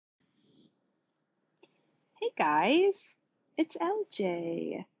guys, it's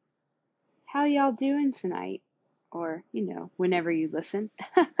LJ. How y'all doing tonight? Or, whenever you listen.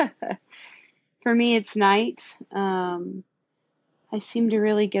 For me, it's night. I seem to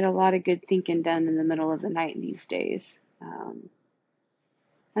really get a lot of good thinking done in the middle of the night these days. And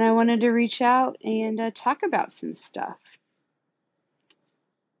I wanted to reach out and talk about some stuff.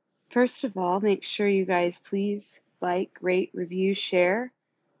 First of all, make sure you guys please like, rate, review, share,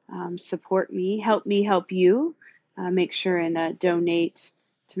 support me help you. Make sure and donate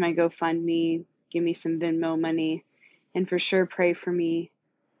to my GoFundMe, give me some Venmo money, and for sure pray for me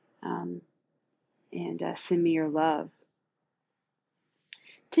and send me your love.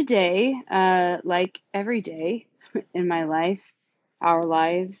 Today, like every day in my life, our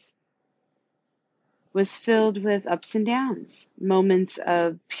lives, was filled with ups and downs, moments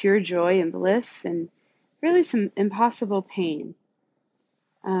of pure joy and bliss, and really some impossible pain.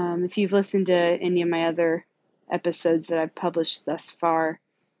 If you've listened to any of my other episodes that I've published thus far,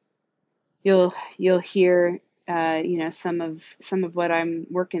 you'll hear some of what I'm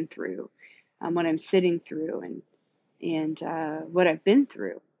working through, what I'm sitting through, and what I've been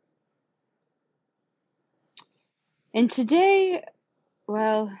through. And today,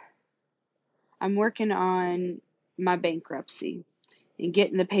 well, I'm working on my bankruptcy and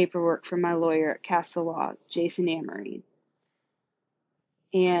getting the paperwork from my lawyer at Castle Law, Jason Amory.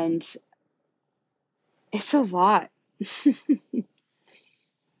 And it's a lot.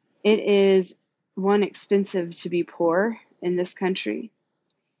 It is, one, expensive to be poor in this country.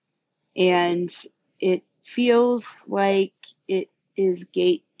 And it feels like it is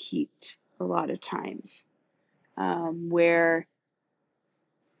gatekept a lot of times, where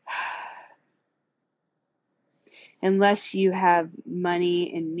unless you have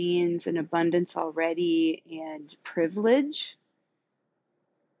money and means and abundance already and privilege,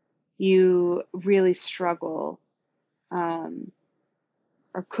 you really struggle, or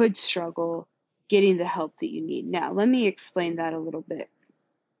could struggle, getting the help that you need. Now, let me explain that a little bit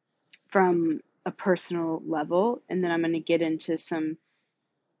from a personal level, and then I'm going to get into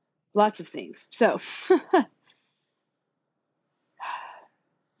lots of things. So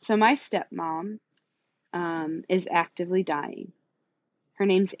my stepmom is actively dying. Her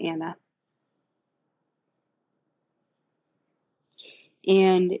name's Anna.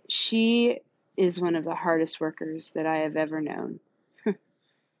 And she is one of the hardest workers that I have ever known.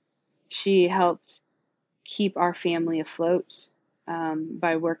 She helped keep our family afloat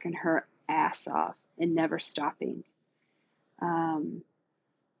by working her ass off and never stopping. And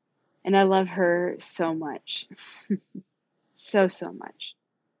I love her so much. so much.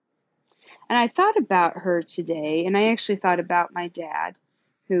 And I thought about her today, and I actually thought about my dad,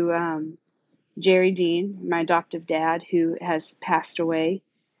 who, Jerry Dean, my adoptive dad, who has passed away.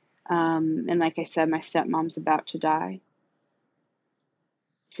 And like I said, my stepmom's about to die.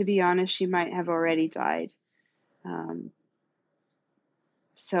 To be honest, she might have already died.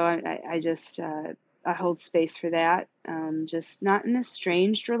 So I just, I hold space for that. Just not in a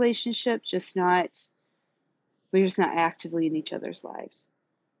estranged relationship, we're just not actively in each other's lives.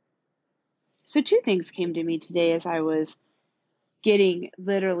 So two things came to me today as I was getting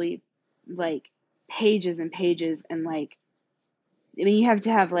literally like pages and pages, and you have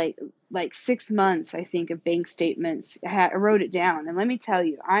to have like 6 months, I think, of bank statements. I wrote it down, and let me tell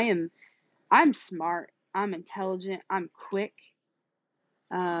you, I'm smart, I'm intelligent, I'm quick,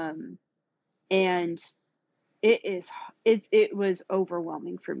 and it was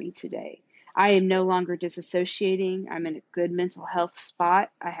overwhelming for me today. I am no longer disassociating. I'm in a good mental health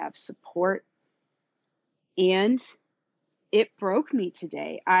spot. I have support, and it broke me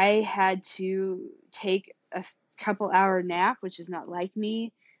today. I had to take a couple hour nap, which is not like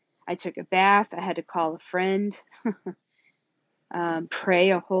me. I took a bath. I had to call a friend, pray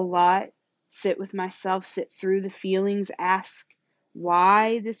a whole lot, sit with myself, sit through the feelings, ask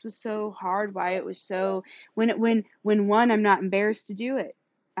why this was so hard, why it was so, when one, I'm not embarrassed to do it.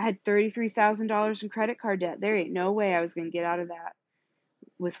 I had $33,000 in credit card debt. There ain't no way I was going to get out of that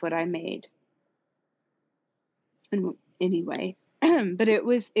with what I made. And anyway, but it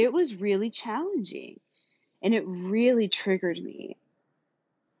was really challenging, and it really triggered me.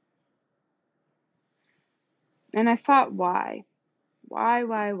 And I thought, why? Why?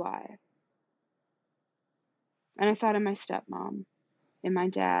 And I thought of my stepmom and my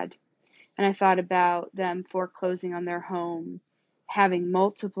dad. And I thought about them foreclosing on their home, having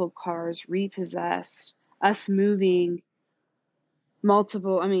multiple cars repossessed, us moving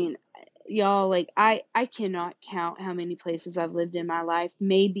multiple, y'all, I cannot count how many places I've lived in my life.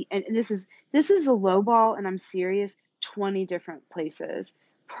 Maybe, and this is a low ball, and I'm serious, 20 different places,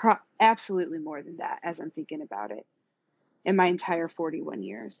 absolutely more than that as I'm thinking about it in my entire 41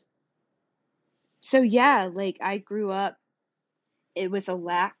 years. So yeah, like I grew up with a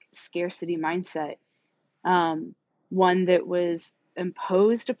lack scarcity mindset, um, one that was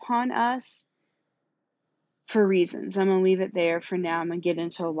imposed upon us for reasons. I'm gonna leave it there for now. I'm gonna get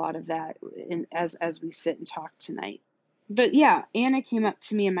into a lot of that as we sit and talk tonight. But yeah, Anna came up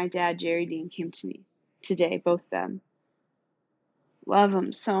to me and my dad, Jerry Dean, came to me today, both of them. Love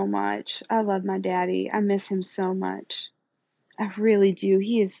him so much. I love my daddy. I miss him so much. I really do.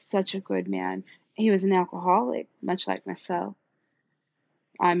 He is such a good man. He was an alcoholic, much like myself.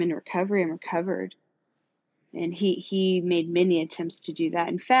 I'm in recovery. I'm recovered. And he made many attempts to do that.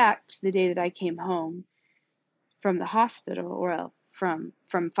 In fact, the day that I came home from the hospital, or from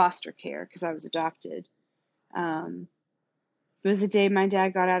foster care, because I was adopted, it was the day my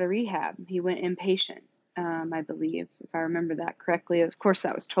dad got out of rehab. He went inpatient, I believe, if I remember that correctly. Of course,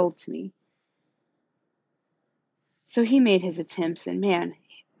 that was told to me. So he made his attempts, and man,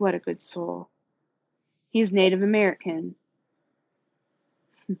 what a good soul. He's Native American.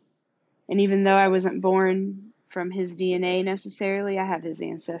 And even though I wasn't born from his DNA necessarily, I have his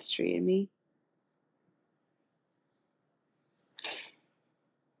ancestry in me.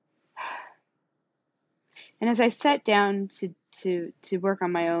 And as I sat down to work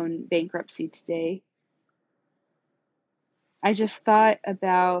on my own bankruptcy today, I just thought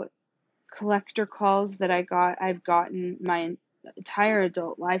about collector calls that I've gotten my entire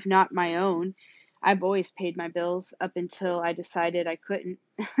adult life, not my own. I've always paid my bills up until I decided I couldn't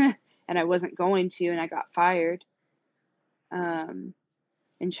and I wasn't going to, and I got fired, and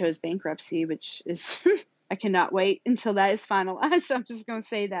chose bankruptcy, which is I cannot wait until that is finalized. So I'm just going to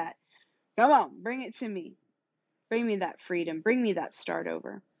say that. Come on, bring it to me. Bring me that freedom. Bring me that start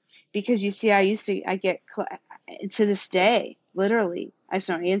over. Because you see, I get, to this day, literally, I just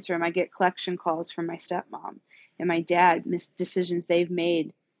don't answer them. I get collection calls from my stepmom and my dad, decisions they've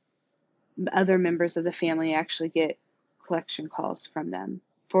made. Other members of the family actually get collection calls from them,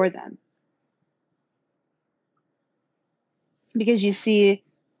 for them. Because you see,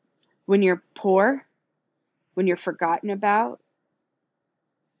 when you're poor, when you're forgotten about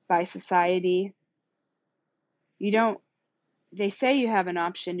by society, they say you have an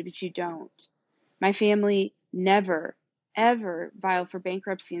option, but you don't. My family never, ever filed for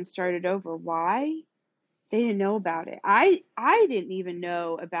bankruptcy and started over. Why? They didn't know about it. I didn't even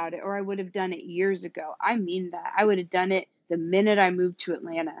know about it, or I would have done it years ago. I mean that. I would have done it the minute I moved to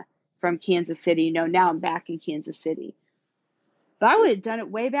Atlanta from Kansas City. Now I'm back in Kansas City. But I would have done it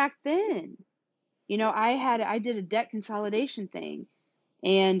way back then. I did a debt consolidation thing,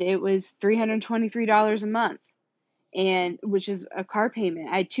 and it was $323 a month, and which is a car payment.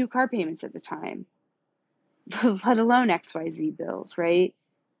 I had 2 car payments at the time, let alone XYZ bills, right?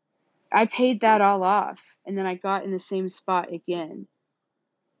 I paid that all off, and then I got in the same spot again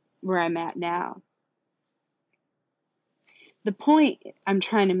where I'm at now. The point I'm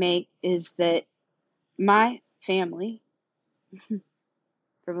trying to make is that my family,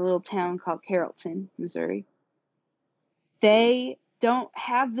 from a little town called Carrollton, Missouri, they don't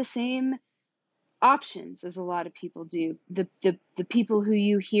have the same options as a lot of people do. The people who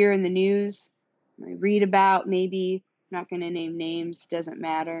you hear in the news, read about, maybe, I'm not going to name names, doesn't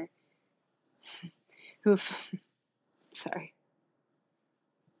matter, who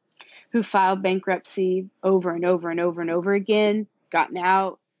filed bankruptcy over and over and over and over again, gotten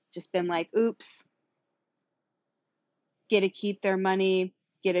out, just been like, oops, get to keep their money,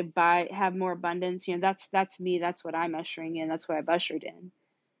 get to have more abundance. That's me. That's what I'm ushering in. That's what I've ushered in.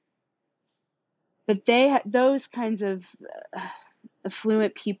 But those kinds of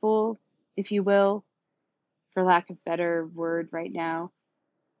affluent people, if you will, for lack of a better word right now,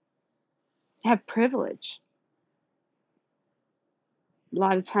 have privilege. A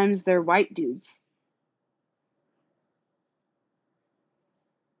lot of times they're white dudes.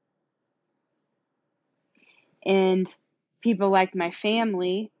 And people like my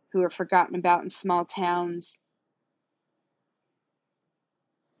family, who are forgotten about in small towns,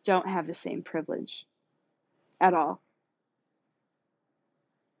 don't have the same privilege at all.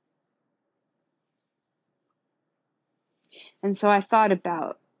 And so I thought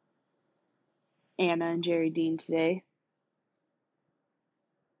about Anna and Jerry Dean today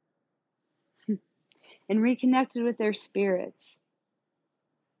and reconnected with their spirits.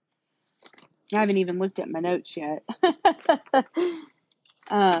 I haven't even looked at my notes yet.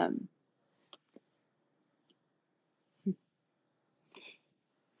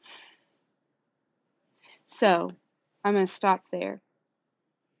 So I'm going to stop there,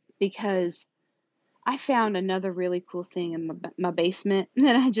 because I found another really cool thing in my basement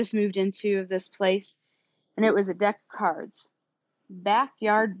that I just moved into of this place, and it was a deck of cards.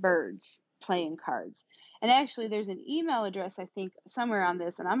 Backyard birds playing cards. And actually, there's an email address, I think, somewhere on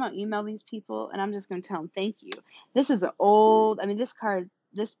this, and I'm going to email these people, and I'm just going to tell them thank you. This is an old, I mean, this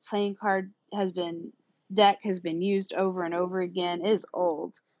playing card deck has been used over and over again. It is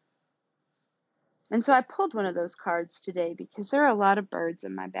old. And so I pulled one of those cards today because there are a lot of birds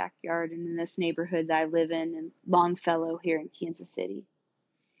in my backyard and in this neighborhood that I live in Longfellow here in Kansas City.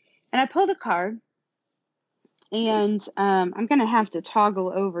 And I pulled a card, and I'm going to have to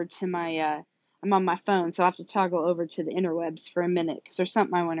toggle over to I'm on my phone, so I'll have to toggle over to the interwebs for a minute because there's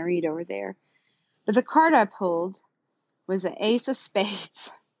something I want to read over there. But the card I pulled was an ace of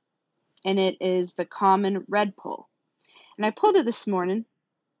spades, and it is the common redpoll. And I pulled it this morning,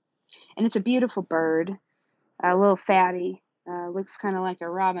 and it's a beautiful bird, a little fatty, looks kind of like a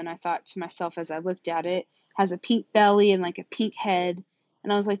robin, I thought to myself as I looked at it. Has a pink belly and like a pink head,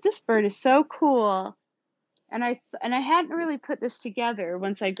 and I was like, this bird is so cool. And I hadn't really put this together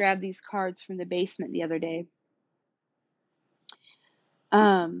once I grabbed these cards from the basement the other day.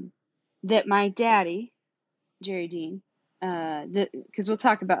 That my daddy, Jerry Dean, because we'll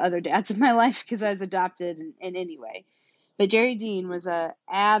talk about other dads in my life because I was adopted and anyway. But Jerry Dean was a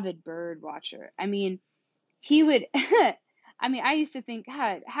avid bird watcher. I mean, he would, I used to think,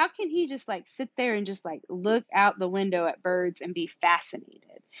 God, how can he just like sit there and just like look out the window at birds and be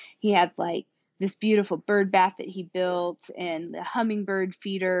fascinated? He had like this beautiful bird bath that he built and the hummingbird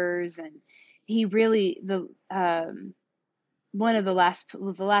feeders, and he really was the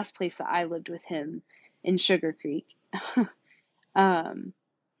last place that I lived with him in Sugar Creek. um,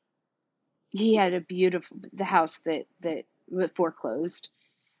 he had the house that foreclosed,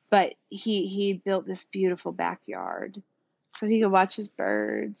 but he built this beautiful backyard so he could watch his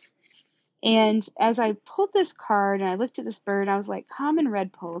birds. And as I pulled this card and I looked at this bird, I was like, common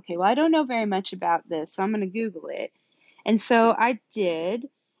redpoll. Okay, well, I don't know very much about this, so I'm going to Google it. And so I did.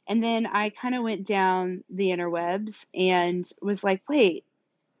 And then I kind of went down the interwebs and was like, wait,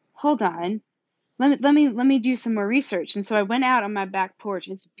 hold on. Let me do some more research. And so I went out on my back porch.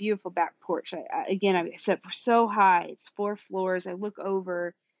 It's a beautiful back porch. I said, we're so high. It's 4 floors. I look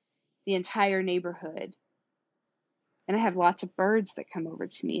over the entire neighborhood. And I have lots of birds that come over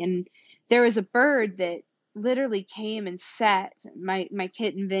to me. And there was a bird that literally came and sat. My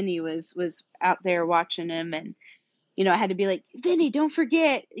kitten Vinny was out there watching him, and I had to be like, Vinny, don't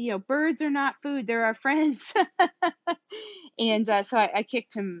forget, birds are not food; they're our friends. And so I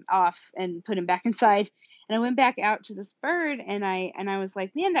kicked him off and put him back inside. And I went back out to this bird, and I was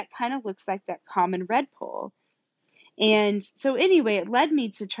like, man, that kind of looks like that common redpoll. And so anyway, it led me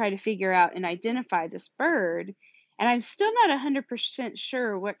to try to figure out and identify this bird. And I'm still not 100%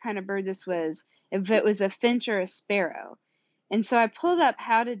 sure what kind of bird this was, if it was a finch or a sparrow. And so I pulled up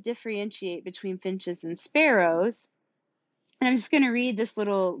how to differentiate between finches and sparrows. And I'm just going to read this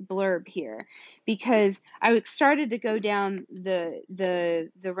little blurb here because I started to go down the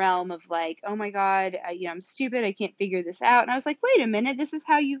realm of like, oh my God, I'm stupid. I can't figure this out. And I was like, wait a minute, this is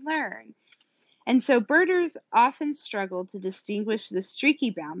how you learn. And so birders often struggle to distinguish the streaky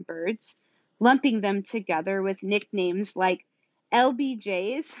brown birds, lumping them together with nicknames like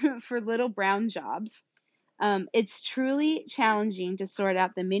LBJs for little brown jobs. It's truly challenging to sort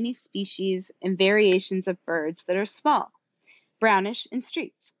out the many species and variations of birds that are small, brownish, and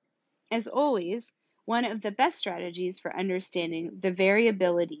streaked. As always, one of the best strategies for understanding the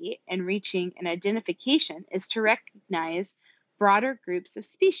variability and reaching an identification is to recognize broader groups of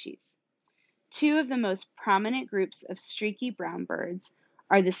species. 2 of the most prominent groups of streaky brown birds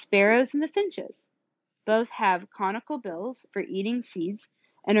are the sparrows and the finches. Both have conical bills for eating seeds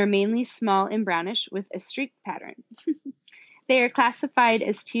and are mainly small and brownish with a streak pattern. They are classified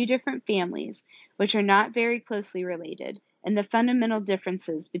as 2 different families, which are not very closely related, and the fundamental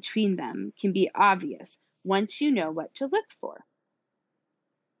differences between them can be obvious once you know what to look for.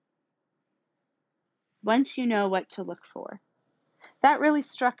 Once you know what to look for. That really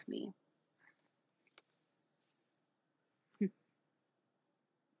struck me.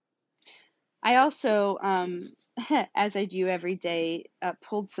 I also, as I do every day,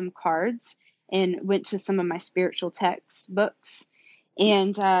 pulled some cards and went to some of my spiritual textbooks.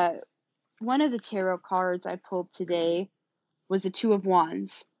 And one of the tarot cards I pulled today was the 2 of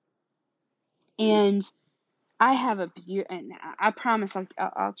Wands. And I have and I promise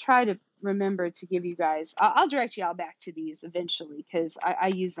I'll try to remember to give you guys, I'll direct you all back to these eventually because I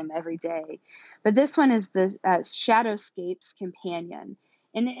use them every day. But this one is the Shadowscape's Companion.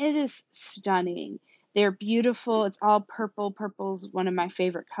 And it is stunning. They're beautiful. It's all purple. Purple's one of my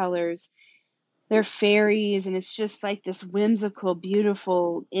favorite colors. they're fairies, and it's just like this whimsical,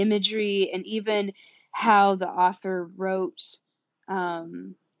 beautiful imagery, and even how the author wrote,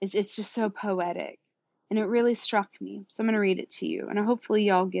 it's just so poetic, and it really struck me. So I'm going to read it to you, and hopefully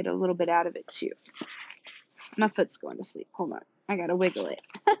y'all get a little bit out of it too. My foot's going to sleep. Hold on, I gotta wiggle it.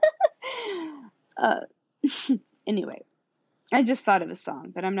 Anyway, I just thought of a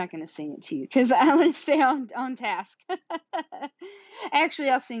song, but I'm not going to sing it to you because I want to stay on task. Actually,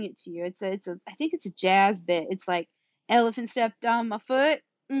 I'll sing it to you. I think it's a jazz bit. It's like, elephant stepped on my foot.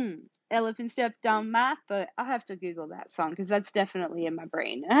 Elephant stepped on my foot. I'll have to Google that song because that's definitely in my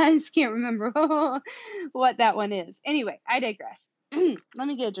brain. I just can't remember what that one is. Anyway, I digress. Let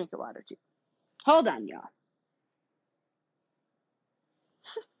me get a drink of water too. Hold on, y'all.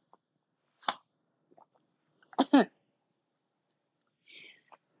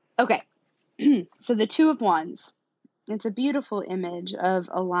 Okay. So the Two of Wands. It's a beautiful image of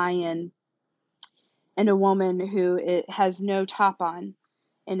a lion and a woman who has no top on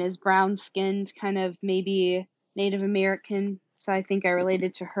and is brown skinned, kind of maybe Native American. So I think I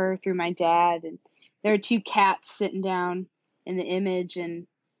related to her through my dad. And there are two cats sitting down in the image, and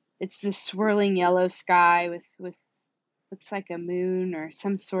it's this swirling yellow sky with looks like a moon or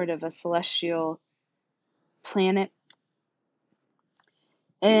some sort of a celestial planet.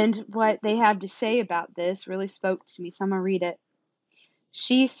 And what they have to say about this really spoke to me, so I'm going to read it.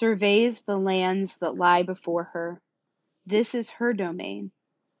 She surveys the lands that lie before her. This is her domain.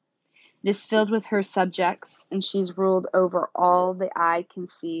 It is filled with her subjects, and she's ruled over all the eye can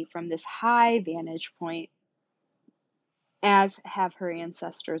see from this high vantage point, as have her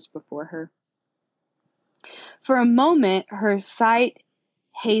ancestors before her. For a moment, her sight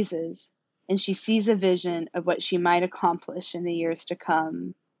hazes, and she sees a vision of what she might accomplish in the years to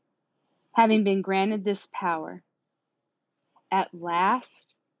come. Having been granted this power, at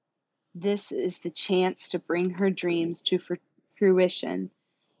last, this is the chance to bring her dreams to fruition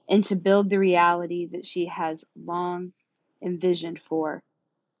and to build the reality that she has long envisioned for.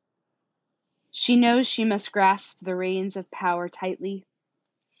 She knows she must grasp the reins of power tightly.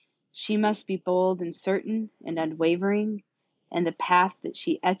 She must be bold and certain and unwavering in the path that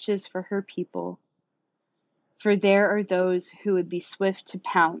she etches for her people. For there are those who would be swift to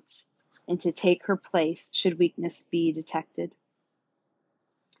pounce and to take her place should weakness be detected.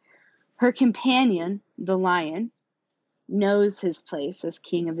 Her companion, the lion, knows his place as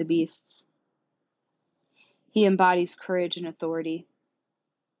king of the beasts. He embodies courage and authority.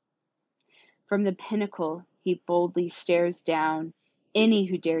 From the pinnacle, he boldly stares down any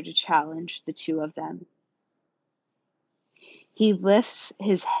who dare to challenge the two of them. He lifts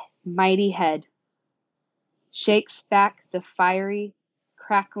his mighty head, shakes back the fiery,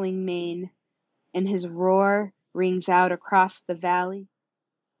 crackling mane, and his roar rings out across the valley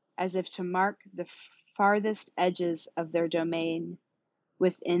as if to mark the farthest edges of their domain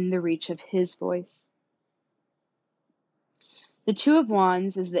within the reach of his voice. The Two of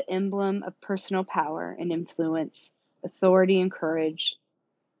Wands is the emblem of personal power and influence, authority and courage.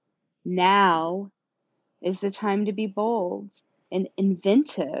 Now is the time to be bold and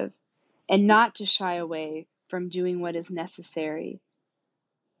inventive and not to shy away from doing what is necessary,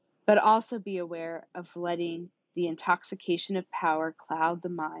 but also be aware of letting the intoxication of power cloud the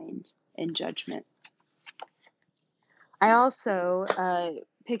mind and judgment. I also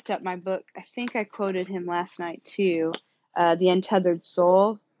picked up my book. I think I quoted him last night too, The Untethered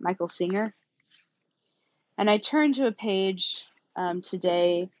Soul, Michael Singer. And I turned to a page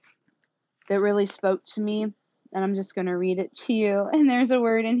today that really spoke to me, and I'm just going to read it to you. And there's a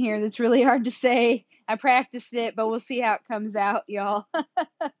word in here that's really hard to say. I practiced it, but we'll see how it comes out, y'all.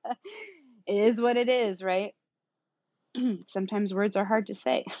 It is what it is, right? Sometimes words are hard to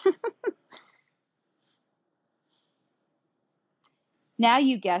say. Now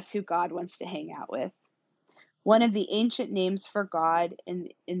you guess who God wants to hang out with. One of the ancient names for God in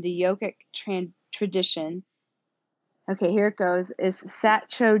the yogic tradition, okay, here it goes, is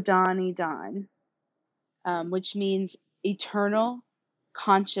Sachodanidan, which means eternal,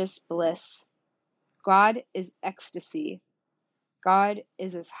 conscious bliss. God is ecstasy. God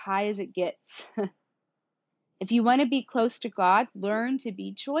is as high as it gets. If you want to be close to God, learn to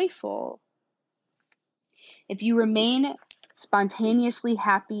be joyful. If you remain spontaneously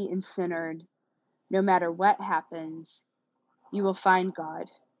happy and centered, no matter what happens, you will find God.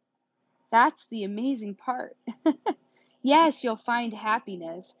 That's the amazing part. Yes, you'll find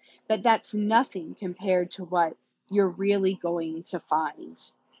happiness, but that's nothing compared to what you're really going to find.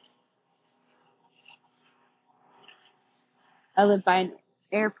 I live by an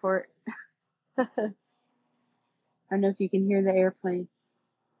airport. I don't know if you can hear the airplane.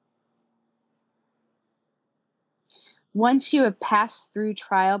 Once you have passed through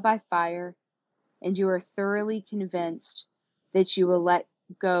trial by fire and you are thoroughly convinced that you will let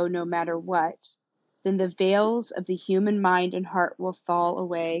go no matter what, then the veils of the human mind and heart will fall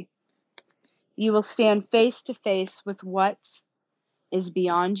away. You will stand face to face with what is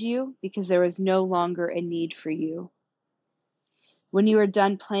beyond you because there is no longer a need for you. When you are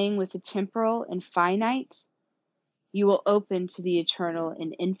done playing with the temporal and finite, you will open to the eternal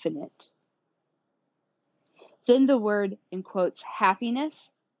and infinite. Then the word, in quotes,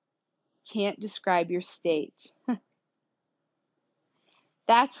 happiness can't describe your state.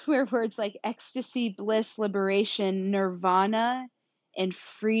 That's where words like ecstasy, bliss, liberation, nirvana, and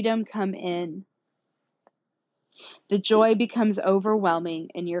freedom come in. The joy becomes overwhelming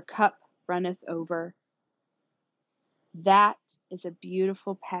and your cup runneth over. That is a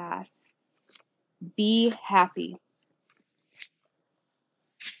beautiful path. Be happy.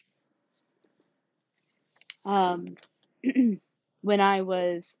 When I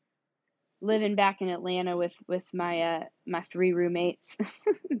was living back in Atlanta with my my 3 roommates,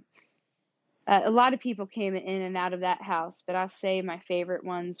 a lot of people came in and out of that house, but I'll say my favorite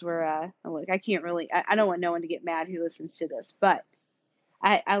ones were, look, I can't really, I don't want no one to get mad who listens to this, but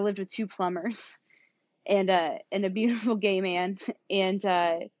I lived with 2 plumbers and a beautiful gay man. And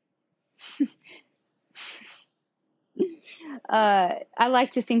I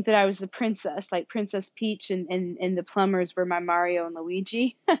like to think that I was the princess, like Princess Peach, and the plumbers were my Mario and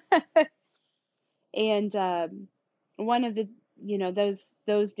Luigi. And one of the,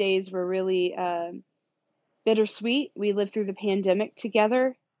 those days were really bittersweet. We lived through the pandemic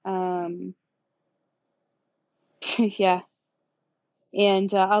together. Yeah.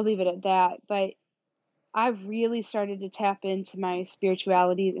 And I'll leave it at that. But I really started to tap into my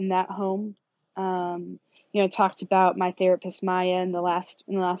spirituality in that home. Talked about my therapist Maya in the last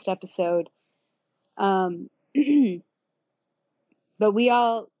episode. But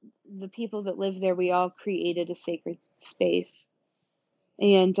the people that lived there, we all created a sacred space.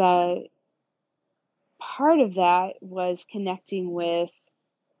 And part of that was connecting with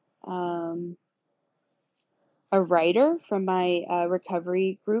a writer from my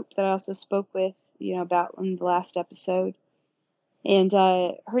recovery group that I also spoke with, about in the last episode. And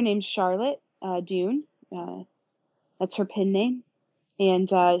her name's Charlotte Dune. That's her pen name. And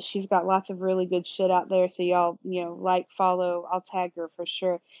she's got lots of really good shit out there. So y'all, follow. I'll tag her for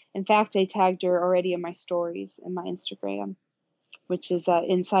sure. In fact, I tagged her already in my stories in my Instagram, which is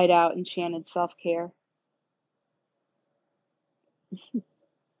Inside Out Enchanted Self-Care.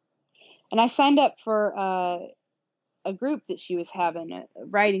 And I signed up for a group that she was having, a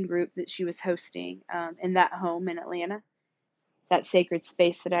writing group that she was hosting in that home in Atlanta, that sacred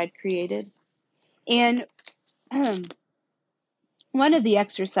space that I'd created. And one of the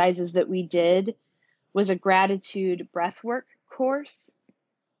exercises that we did was a gratitude breathwork course.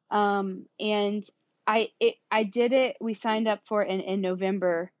 And I did it, we signed up for it in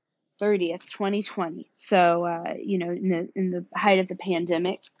November 30th, 2020. So, in the height of the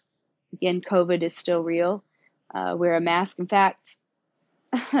pandemic, again, COVID is still real. Wear a mask. In fact,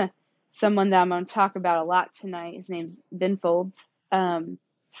 someone that I'm going to talk about a lot tonight, his name's Ben Folds.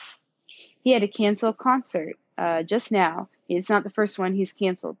 He had to cancel a concert just now. It's not the first one he's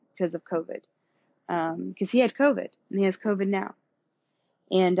canceled because of COVID, because he had COVID and he has COVID now.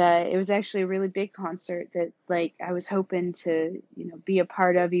 And it was actually a really big concert that, I was hoping to, be a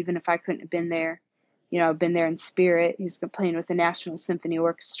part of, even if I couldn't have been there. I've been there in spirit. He was playing with the National Symphony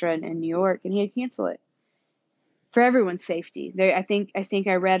Orchestra in New York, and he had to cancel it for everyone's safety. I think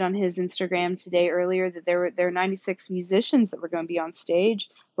I read on his Instagram today earlier that there were 96 musicians that were going to be on stage,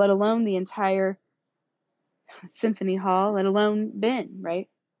 let alone the entire symphony hall, let alone Ben, right?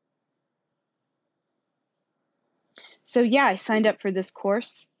 So yeah, I signed up for this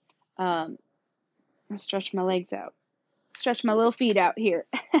course. I'll stretch my legs out. Stretch my little feet out here.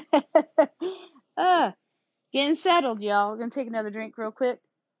 Getting settled, y'all. We're going to take another drink real quick.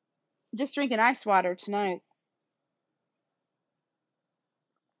 Just drinking ice water tonight.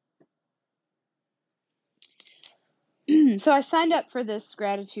 So I signed up for this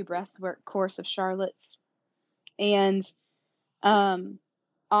gratitude breathwork course of Charlotte's. And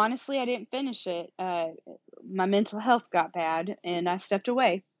honestly, I didn't finish it. My mental health got bad and I stepped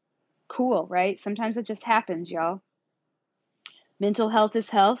away. Cool, right? Sometimes it just happens, y'all. Mental health is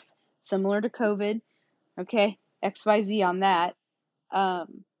health, similar to COVID. Okay, XYZ on that.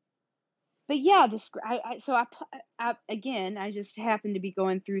 But yeah, I just happened to be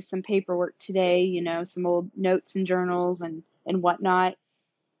going through some paperwork today, some old notes and journals and whatnot.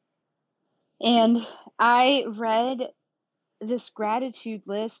 And I read this gratitude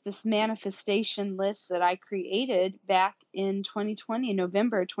list, this manifestation list that I created back in 2020,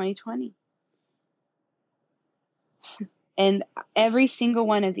 November 2020. And every single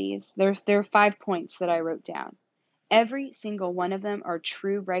one of these, there are 5 points that I wrote down. Every single one of them are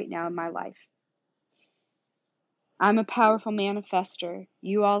true right now in my life. I'm a powerful manifester.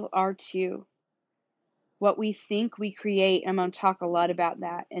 You all are too. What we think, we create. I'm going to talk a lot about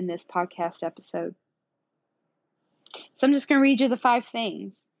that in this podcast episode. So I'm just going to read you the 5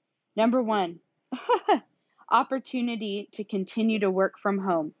 things. Number 1, opportunity to continue to work from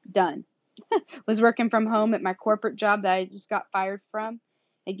home. Done. Was working from home at my corporate job that I just got fired from.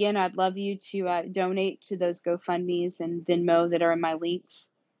 Again, I'd love you to donate to those GoFundMes and Venmo that are in my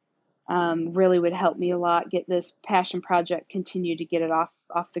links. Really would help me a lot. Get this passion project, continue to get it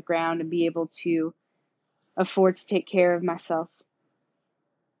off the ground and be able to afford to take care of myself.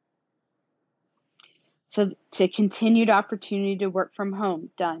 So to continued opportunity to work from home,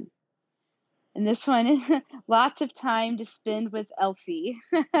 done. And this one is lots of time to spend with Elfie.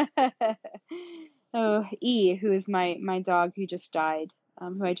 Oh, E, who is my dog who just died,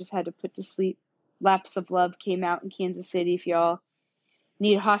 who I just had to put to sleep. Laps of Love came out in Kansas City. If y'all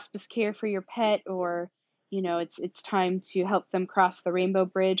need hospice care for your pet, or it's time to help them cross the Rainbow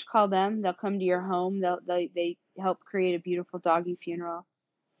Bridge, call them. They'll come to your home. They help create a beautiful doggy funeral.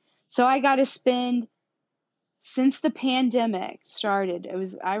 So I got to spend, since the pandemic started,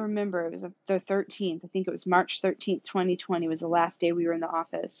 I remember it was the 13th. I think it was March 13th, 2020 was the last day we were in the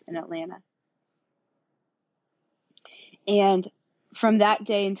office in Atlanta. And from that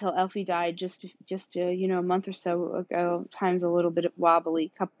day until Elfie died, just a month or so ago, time's a little bit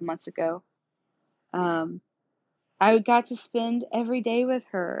wobbly, a couple months ago, I got to spend every day with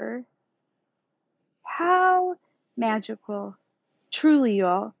her. How magical. Truly,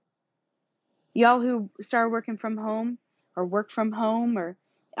 y'all. Y'all who start working from home or work from home or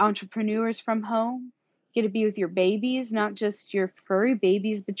entrepreneurs from home, get to be with your babies, not just your furry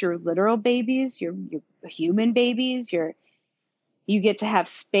babies, but your literal babies, your human babies. You get to have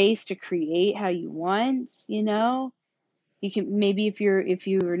space to create how you want, You can, maybe if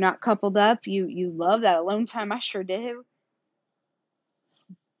you're not coupled up, you love that alone time. I sure do.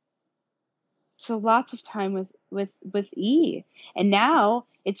 So lots of time with E. And now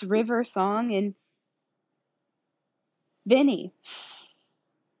it's River, Song, and Vinny.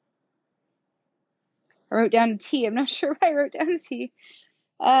 I wrote down a T. I'm not sure why I wrote down a T.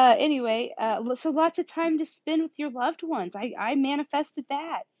 Anyway, so lots of time to spend with your loved ones. I manifested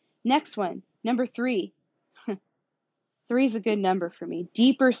that. Next one, number 3. 3 is a good number for me.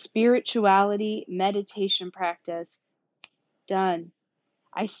 Deeper spirituality, meditation practice. Done.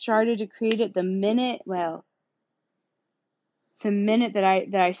 I started to create it the minute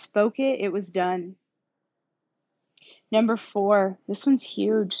that I spoke it, it was done. Number 4, this one's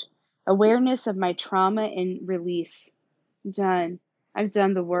huge. Awareness of my trauma and release. Done. I've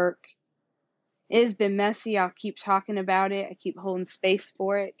done the work. It has been messy. I'll keep talking about it. I keep holding space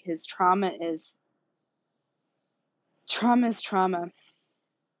for it because trauma is trauma.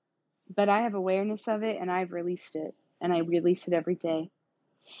 But I have awareness of it and I've released it. And I release it every day.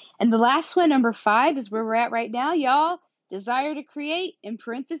 And the last one, number 5, is where we're at right now, y'all. Desire to create, in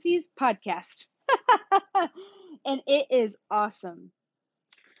parentheses, podcast. And it is awesome.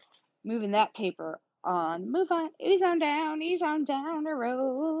 Moving that paper on. Move on. He's on down the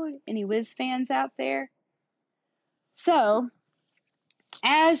road. Any Wiz fans out there? So,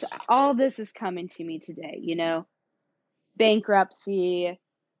 as all this is coming to me today, bankruptcy,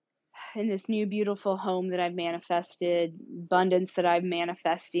 and this new beautiful home that I've manifested, abundance that I'm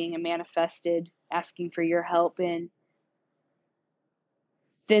manifesting and manifested, asking for your help in,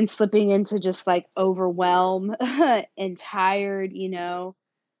 then slipping into just like overwhelm and tired,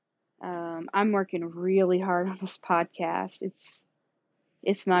 I'm working really hard on this podcast.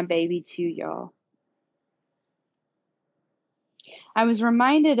 It's my baby too, y'all. I was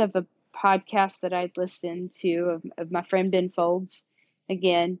reminded of a podcast that I'd listened to of my friend Ben Folds.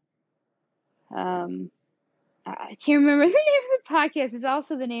 Again, I can't remember the name of the podcast. It's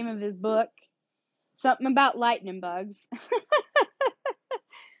also the name of his book. Something about lightning bugs.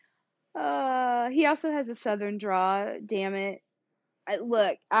 He also has a southern draw. Damn it.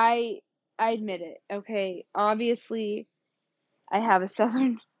 Look, I admit it. Okay, obviously, I have a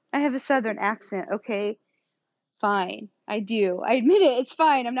southern accent. Okay, fine. I do. I admit it. It's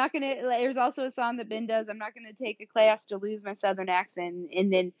fine. I'm not gonna. There's also a song that Ben does. I'm not gonna take a class to lose my southern accent,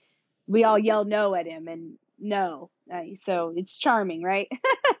 and then we all yell no at him, and no. So it's charming, right?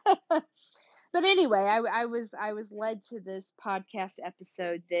 But anyway, I was led to this podcast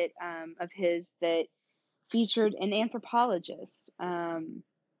episode that of his that featured an anthropologist.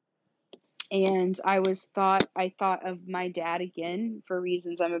 And I thought of my dad again for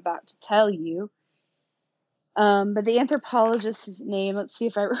reasons I'm about to tell you. But the anthropologist's name, let's see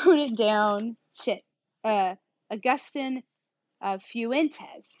if I wrote it down. Augustin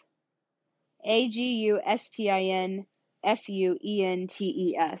Fuentes. Agustin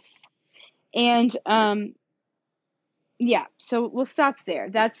Fuentes. And yeah, so we'll stop there.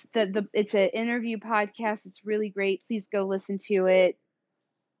 That's it's an interview podcast. It's really great. Please go listen to it.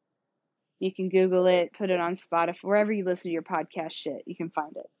 You can Google it, put it on Spotify, wherever you listen to your podcast shit, you can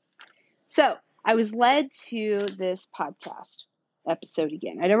find it. So I was led to this podcast episode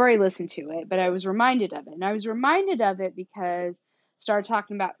again. I'd already listened to it, but I was reminded of it. And I was reminded of it because I started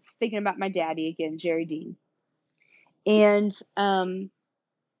thinking about my daddy again, Jerry Dean. And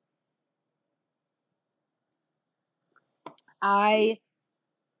I,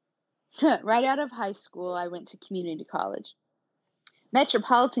 right out of high school, I went to community college.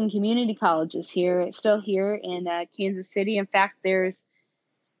 Metropolitan Community College is here. It's still here in Kansas City. In fact, there's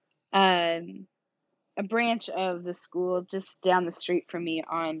a branch of the school just down the street from me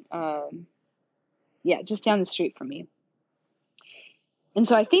just down the street from me. And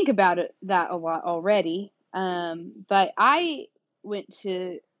so I think about that a lot already. But I went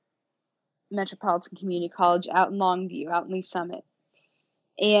to Metropolitan Community College out in Longview, out in Lee Summit.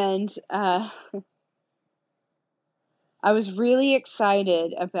 And I was really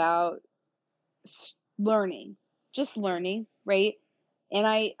excited about learning, right? And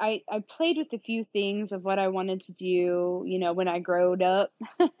I played with a few things of what I wanted to do, when I growed up.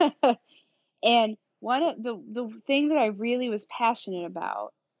 And one of the thing that I really was passionate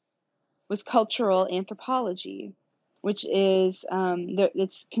about was cultural anthropology, which is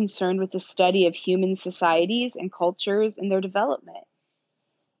it's concerned with the study of human societies and cultures and their development.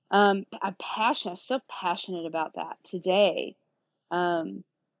 I'm still passionate about that today. And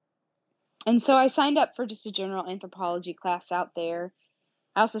so I signed up for just a general anthropology class out there.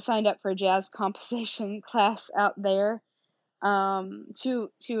 I also signed up for a jazz composition class out there. Two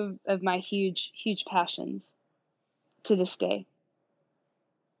of my huge passions to this day.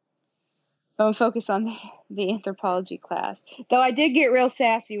 But I'm focused on the anthropology class. Though I did get real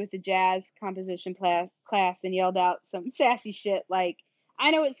sassy with the jazz composition class and yelled out some sassy shit like, I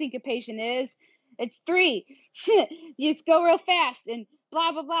know what syncopation is. It's 3. You just go real fast and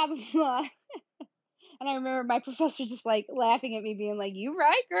blah, blah, blah, blah, blah. And I remember my professor just like laughing at me being like, you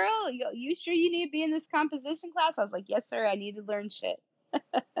right, girl? You sure you need to be in this composition class? I was like, yes, sir. I need to learn shit.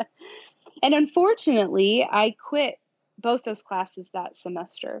 And unfortunately, I quit both those classes that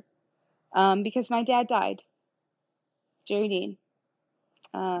semester because my dad died, Jerry Dean.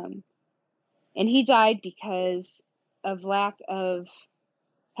 And he died because of lack of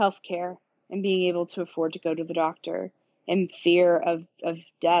health care and being able to afford to go to the doctor and fear of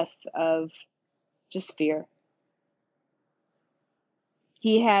death, of just fear.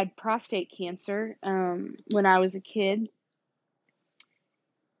 He had prostate cancer when I was a kid.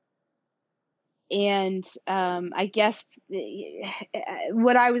 And I guess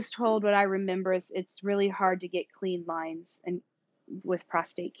what I was told, what I remember is it's really hard to get clean lines with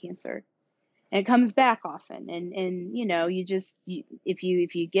prostate cancer. And it comes back often. And if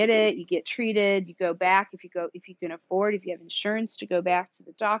you get it, you get treated, you go back. If you can afford, if you have insurance to go back to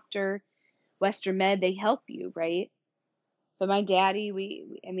the doctor, Western Med, they help you, right? But my daddy,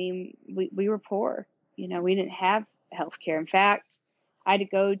 we were poor. We didn't have health care. In fact, I had to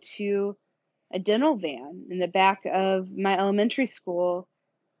go to a dental van in the back of my elementary school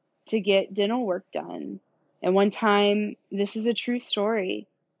to get dental work done. And one time, this is a true story,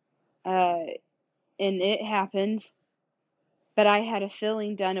 and it happened, but I had a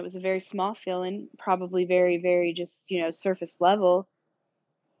filling done. It was a very small filling, probably very, very just, surface level,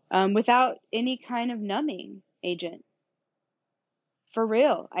 without any kind of numbing agent. For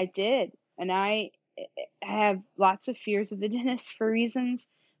real, I did. And I have lots of fears of the dentist for reasons,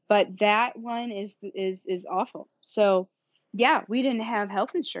 but that one is awful. So yeah, we didn't have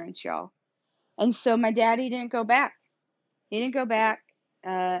health insurance, y'all. And so my daddy didn't go back. He didn't go back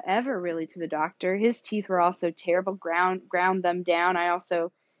ever really to the doctor. His teeth were also terrible, ground them down. I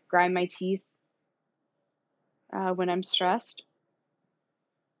also grind my teeth when I'm stressed.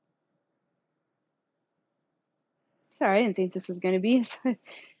 Sorry, I didn't think this was going to be.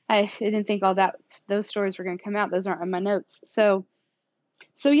 I didn't think those stories were going to come out. Those aren't on my notes. So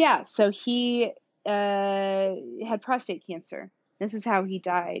yeah, so he had prostate cancer. This is how he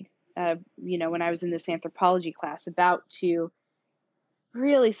died. When I was in this anthropology class, about to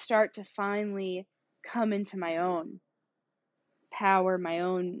really start to finally come into my own power, my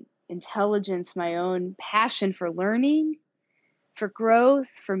own intelligence, my own passion for learning, for growth,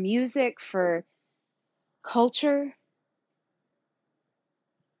 for music, for culture.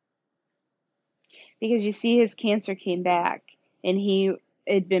 Because you see, his cancer came back, and he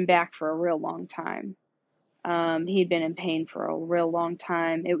had been back for a real long time. He'd been in pain for a real long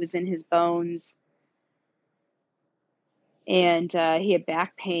time. It was in his bones, and he had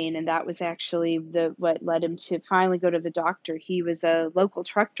back pain, and that was actually what led him to finally go to the doctor. He was a local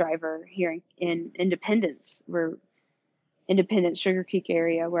truck driver here in Independence, Sugar Creek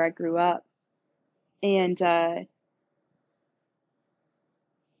area where I grew up. And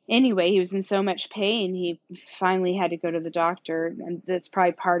anyway, he was in so much pain, he finally had to go to the doctor, and that's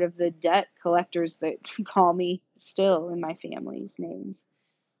probably part of the debt collectors that call me still in my family's names.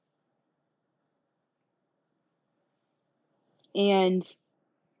 And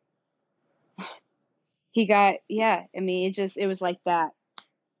he got, yeah, I mean, it was like that.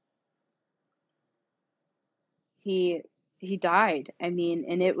 He died. I mean,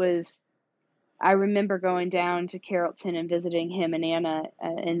 and I remember going down to Carrollton and visiting him and Anna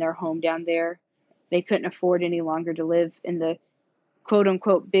in their home down there. They couldn't afford any longer to live in the quote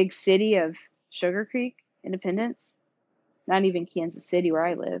unquote big city of Sugar Creek, Independence, not even Kansas City where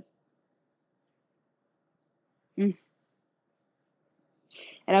I live. Mm.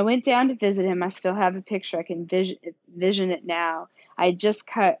 And I went down to visit him. I still have a picture. I can vision it now. I just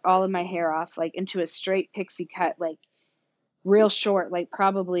cut all of my hair off, like into a straight pixie cut, like real short, like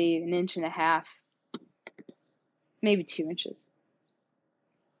probably 1.5 inches, maybe 2 inches,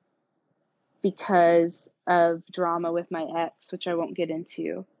 because of drama with my ex, which I won't get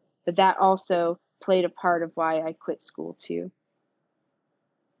into. But that also played a part of why I quit school too.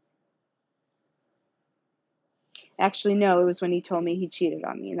 Actually, no, it was when he told me he cheated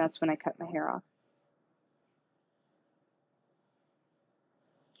on me, and that's when I cut my hair off.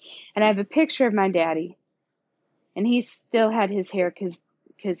 And I have a picture of my daddy, and he still had his hair because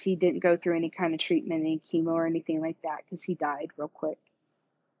he didn't go through any kind of treatment, any chemo or anything like that, because he died real quick.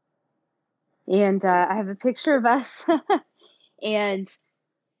 And I have a picture of us, and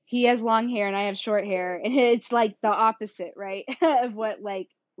he has long hair and I have short hair, and it's like the opposite, right, of what like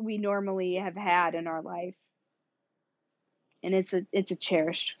we normally have had in our life. And it's a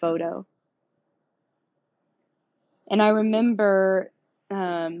cherished photo. And I remember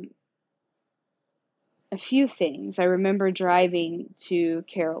a few things. I remember driving to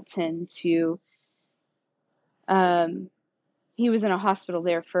Carrollton to he was in a hospital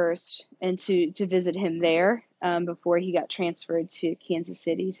there first, and to visit him there before he got transferred to Kansas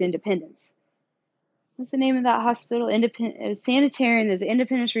City, to Independence. What's the name of that hospital? It was Sanitarian. There's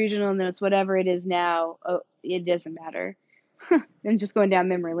Independence Regional, and then it's whatever it is now. Oh, it doesn't matter. I'm just going down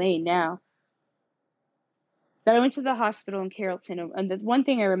memory lane now. But I went to the hospital in Carrollton, and the one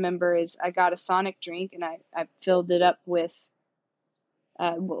thing I remember is I got a Sonic drink, and I filled it up with,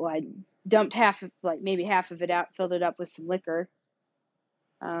 I dumped maybe half of it out, filled it up with some liquor,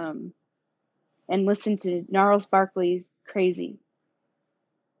 and listened to Gnarls Barkley's Crazy.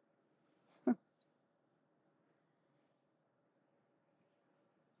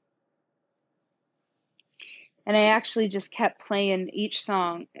 And I actually just kept playing each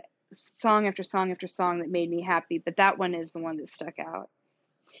song after song after song that made me happy, but that one is the one that stuck out.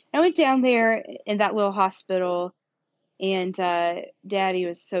 I went down there in that little hospital, and Daddy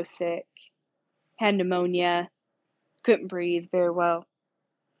was so sick, had pneumonia, couldn't breathe very well.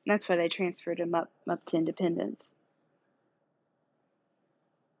 That's why they transferred him up to Independence.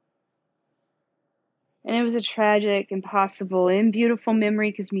 And it was a tragic, impossible, and beautiful memory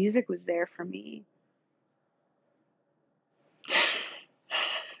because music was there for me.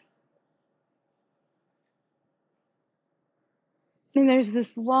 And there's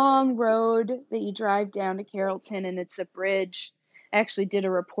this long road that you drive down to Carrollton, and it's a bridge. I actually did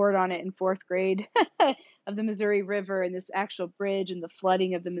a report on it in 4th grade of the Missouri River, and this actual bridge and the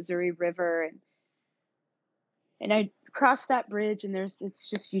flooding of the Missouri River. And I crossed that bridge, and it's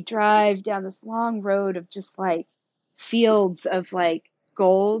just, you drive down this long road of just like fields of like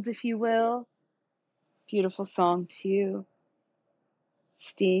gold, if you will. Beautiful song too.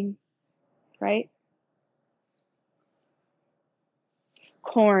 Sting, right?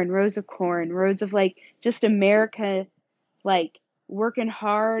 Corn, rows of corn, roads of like just America, like working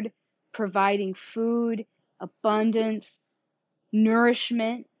hard, providing food, abundance,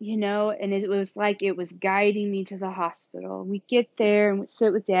 nourishment, and it was like it was guiding me to the hospital. We get there and we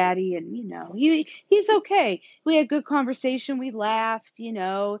sit with Daddy, and he's okay. We had good conversation, we laughed,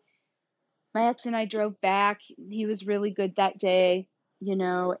 my ex and I drove back. He was really good that day,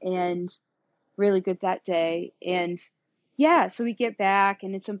 and really good that day. And yeah, so we get back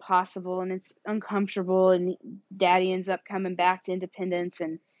and it's impossible and it's uncomfortable, and daddy ends up coming back to Independence,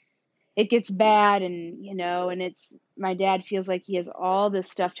 and it gets bad, and and it's my dad feels like he has all this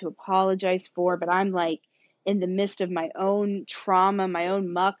stuff to apologize for, but I'm like in the midst of my own trauma, my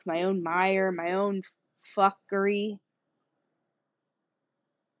own muck, my own mire, my own fuckery.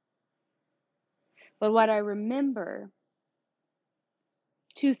 But what I remember,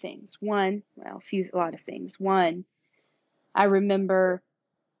 two things. One, well, a lot of things. One, I remember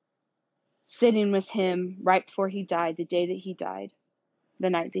sitting with him right before he died, the day that he died, the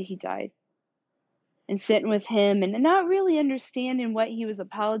night that he died, and sitting with him and not really understanding what he was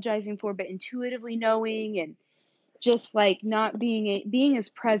apologizing for, but intuitively knowing, and just like not being as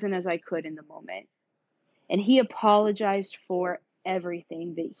present as I could in the moment. And he apologized for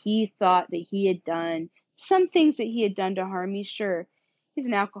everything that he thought that he had done. Some things that he had done to harm me, sure. He's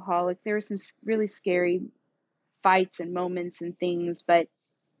an alcoholic. There were some really scary fights and moments and things, but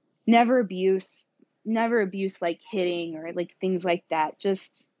never abuse, never abuse like hitting or like things like that.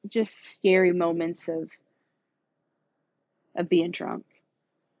 Just scary moments of being drunk.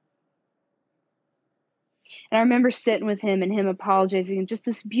 And I remember sitting with him and him apologizing, and just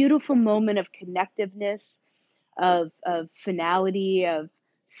this beautiful moment of connectiveness, of finality, of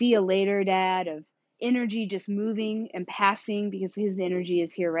see you later, Dad, of energy just moving and passing, because his energy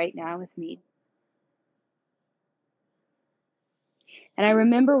is here right now with me. And I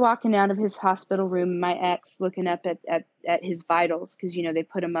remember walking out of his hospital room, my ex looking up at his vitals, because they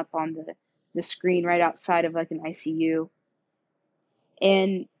put him up on the screen right outside of like an ICU,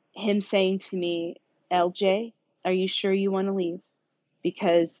 and him saying to me, LJ, are you sure you want to leave?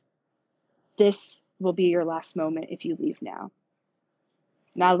 Because this will be your last moment if you leave now.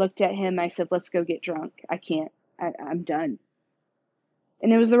 And I looked at him, I said, let's go get drunk. I can't, I'm done.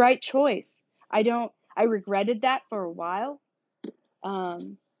 And it was the right choice. I regretted that for a while.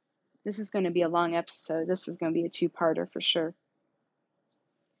 This is going to be a long episode. This is going to be a two-parter for sure.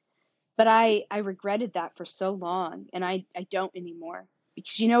 But I regretted that for so long, and I don't anymore.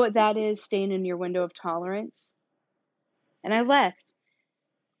 Because you know what that is, staying in your window of tolerance. And I left.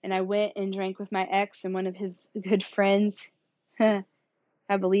 And I went and drank with my ex and one of his good friends.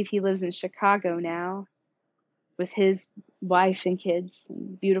 I believe he lives in Chicago now with his wife and kids,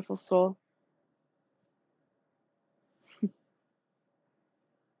 and beautiful soul.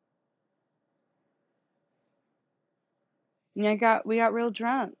 And we got real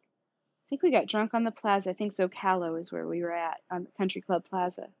drunk. I think we got drunk on the plaza. I think Zocalo is where we were at, on the Country Club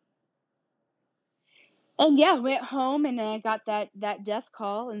Plaza. And yeah, went home, and I got that death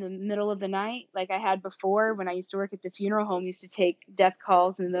call in the middle of the night, like I had before when I used to work at the funeral home. Used to take death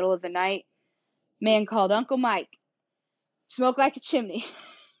calls in the middle of the night. Man called Uncle Mike, smoked like a chimney.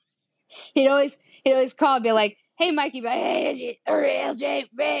 he'd always call and be like, "Hey, Mikey," be like, "Hey, LJ,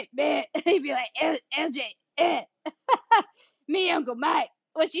 bleh, bleh." He'd be like, "LJ, me, Uncle Mike,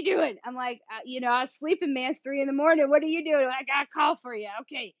 what you doing?" I'm like, I was sleeping, man. It's 3 a.m. What are you doing? I got a call for you.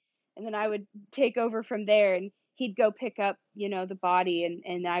 Okay. And then I would take over from there, and he'd go pick up, the body,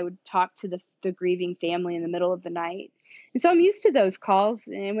 and I would talk to the grieving family in the middle of the night. And so I'm used to those calls.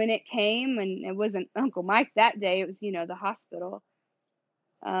 And when it came, and it wasn't Uncle Mike that day, it was, the hospital,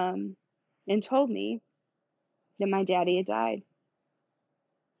 and told me that my daddy had died.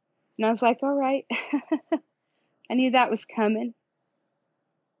 And I was like, all right. I knew that was coming.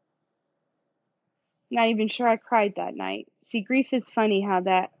 Not even sure I cried that night. See, grief is funny how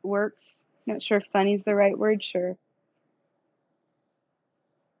that works. Not sure if funny is the right word, sure.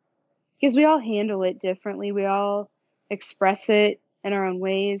 Because we all handle it differently. We all express it in our own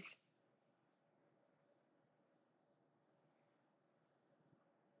ways.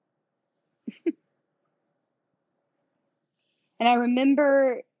 And I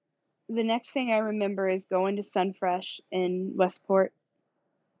remember, the next thing I remember is going to Sunfresh in Westport,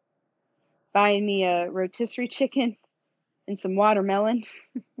 buying me a rotisserie chicken and some watermelon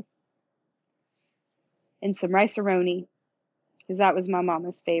and some rice-a-roni, because that was my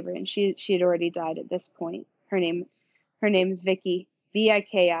mama's favorite, and she had already died at this point. Her name is Vicky,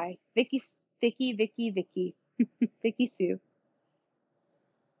 Viki, Vicky, Vicky Sue.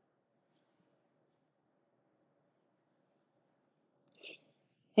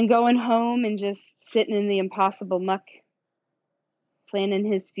 And going home and just sitting in the impossible muck, planning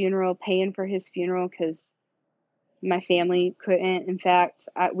his funeral, paying for his funeral, because my family couldn't. In fact,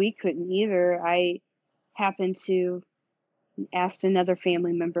 we couldn't either. I happened to ask another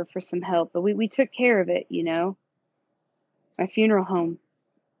family member for some help, but we took care of it, My funeral home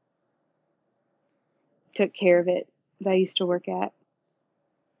took care of it that I used to work at.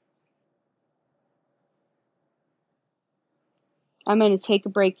 I'm going to take a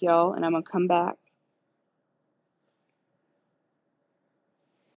break, y'all, and I'm going to come back.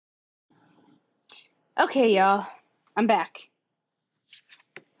 Okay, y'all, I'm back.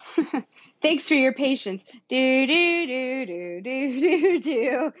 Thanks for your patience. Do do do do do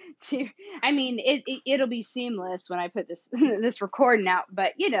do do. I mean, it'll be seamless when I put this this recording out.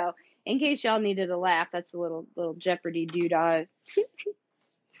 But in case y'all needed a laugh, that's a little Jeopardy doodah,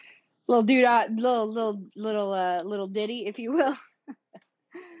 little doodah, little ditty, if you will.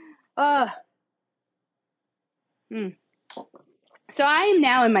 Uh, mm. So I am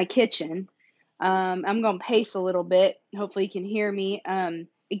now in my kitchen. I'm going to pace a little bit. Hopefully you can hear me.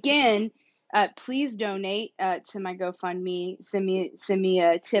 Again, please donate to my GoFundMe. Send me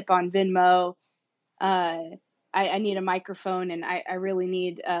a tip on Venmo. I need a microphone, and I really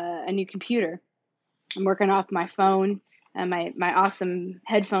need a new computer. I'm working off my phone and my awesome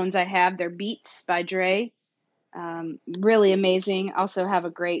headphones I have. They're Beats by Dre. Really amazing. Also have a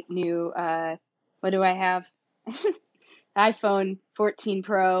great new, what do I have? iPhone 14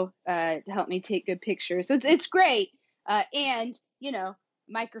 Pro to help me take good pictures. So it's great. And,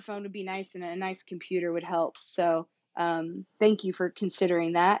 microphone would be nice, and a nice computer would help. So thank you for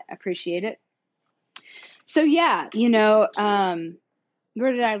considering that. I appreciate it. So yeah, where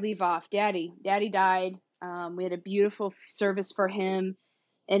did I leave off? Daddy died. We had a beautiful service for him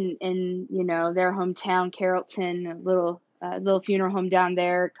in their hometown, Carrollton, a little funeral home down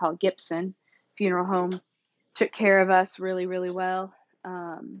there called Gibson Funeral Home. Took care of us really, really well.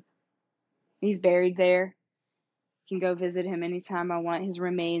 He's buried there. Can go visit him anytime I want his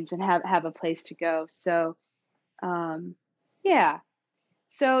remains and have a place to go. So, yeah.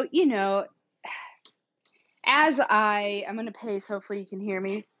 So, as I'm going to pace, hopefully you can hear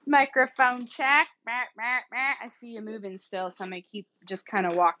me. Microphone check. I see you moving still, so I'm going to keep just kind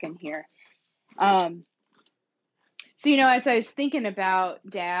of walking here. So, as I was thinking about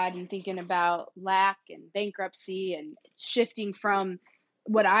Dad and thinking about lack and bankruptcy and shifting from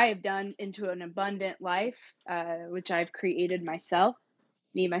what I have done into an abundant life, which I've created myself,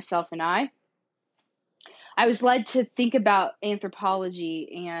 me, myself, and I was led to think about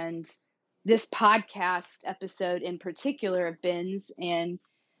anthropology and this podcast episode in particular of Ben's. And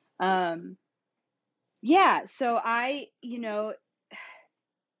so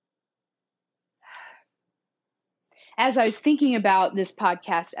as I was thinking about this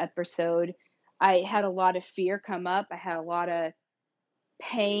podcast episode, I had a lot of fear come up. I had a lot of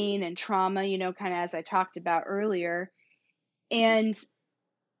pain and trauma, kind of as I talked about earlier. And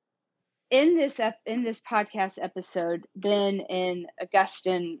in this podcast episode, Ben and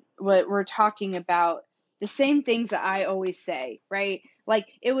Augustine, we're talking about the same things that I always say, right? Like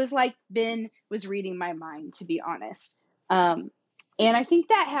it was like Ben was reading my mind, to be honest. And I think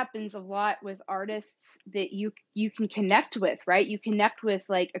that happens a lot with artists that you can connect with, right? You connect with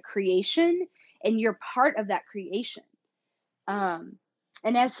like a creation, and you're part of that creation.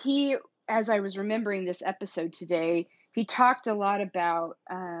 And as I was remembering this episode today, he talked a lot about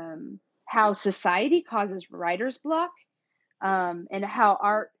how society causes writer's block, and how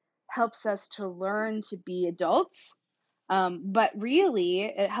art helps us to learn to be adults. But really,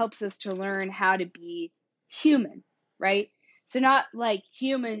 it helps us to learn how to be human, right? So not like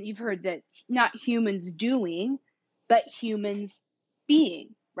human, you've heard that, not humans doing, but humans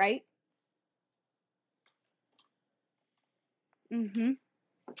being, right? And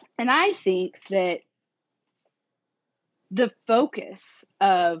I think that the focus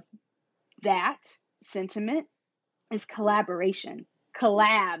of that sentiment is collaboration.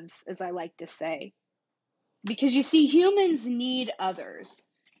 Collabs, as I like to say. Because you see, humans need others.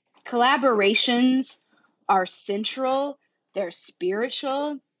 Collaborations are central, they're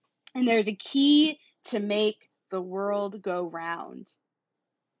spiritual, and they're the key to make the world go round.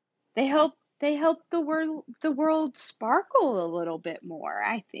 They help the world sparkle a little bit more,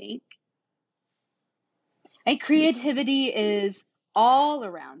 I think. And creativity is all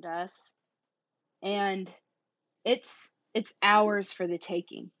around us, and it's ours for the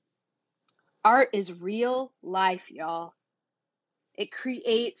taking. Art is real life, y'all. It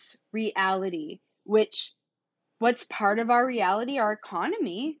creates reality, which what's part of our reality? Our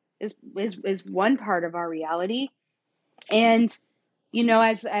economy is one part of our reality. And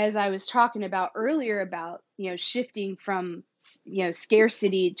as I was talking about earlier about shifting from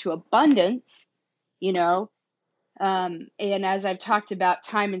scarcity to abundance, and as I've talked about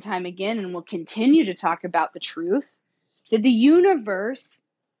time and time again, and will continue to talk about the truth, that the universe,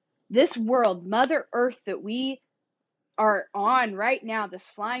 this world, Mother Earth that we are on right now, this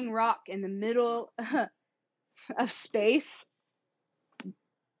flying rock in the middle of space,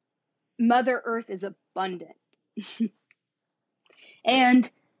 Mother Earth is abundant. And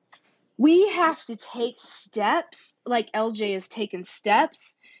we have to take steps, like LJ has taken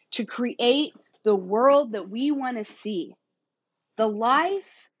steps, to create the world that we want to see, the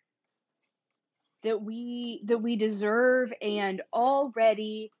life that we deserve and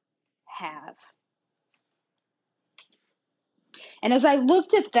already have. And as I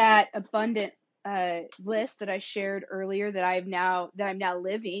looked at that abundant list that I shared earlier, that I'm now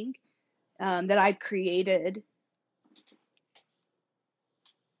living, that I've created,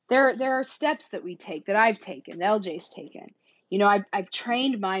 there are steps that we take, that I've taken, that LJ's taken. You know, I've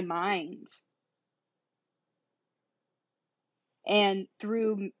trained my mind, and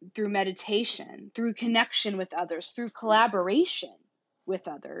through meditation, through connection with others, through collaboration with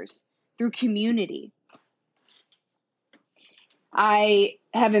others, through community, I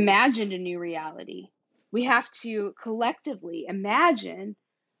have imagined a new reality. We have to collectively imagine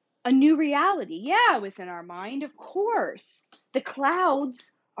a new reality. Yeah, within our mind, of course. The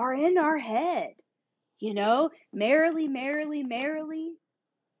clouds are in our head. You know, merrily, merrily, merrily.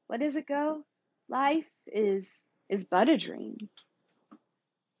 What does it go? Life is but a dream.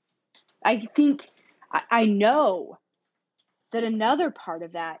 I think, I know that another part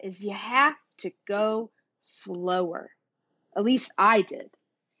of that is you have to go slower. At least I did.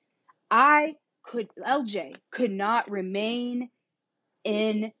 LJ could not remain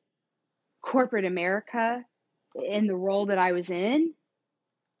in corporate America in the role that I was in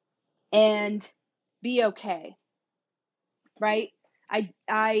and be okay, right?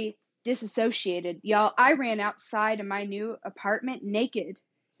 I disassociated. Y'all, I ran outside of my new apartment naked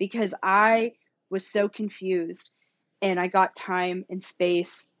because I was so confused, and I got time and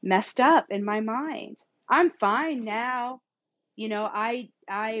space messed up in my mind. I'm fine now. You know,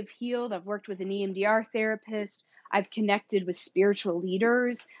 I've healed. I've worked with an EMDR therapist. I've connected with spiritual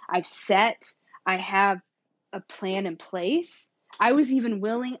leaders. I have a plan in place. I was even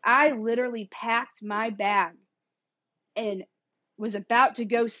willing. I literally packed my bag and was about to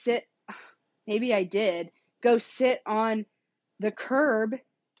go sit. Maybe I did go sit on the curb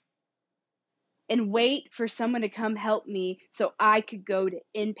and wait for someone to come help me so I could go to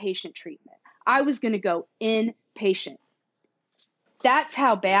inpatient treatment. I was going to go inpatient. That's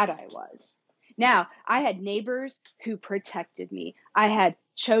how bad I was. Now, I had neighbors who protected me. I had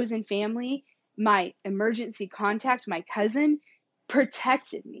chosen family. My emergency contact, my cousin,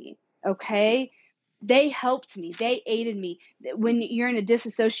 protected me, okay? They helped me. They aided me. When you're in a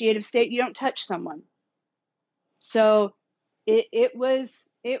disassociative state, you don't touch someone. So it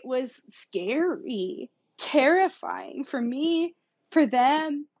was scary, terrifying for me, for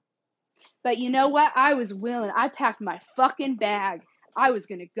them. But you know what? I was willing. I packed my fucking bag. I was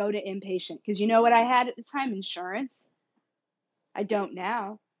going to go to inpatient because you know what I had at the time? Insurance. I don't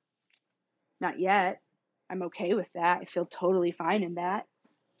now. Not yet. I'm okay with that. I feel totally fine in that,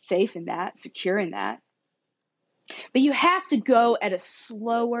 safe in that, secure in that. But you have to go at a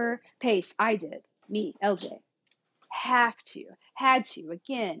slower pace. I did. Me, LJ. Had to.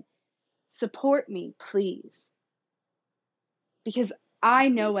 Again, support me, please. Because I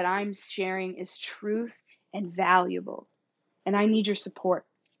know what I'm sharing is truth and valuable. And I need your support.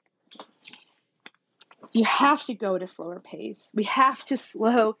 You have to go at a slower pace. We have to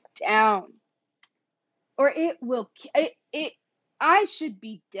slow down. Or it will, I should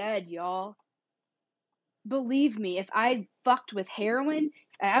be dead, y'all. Believe me, if I fucked with heroin,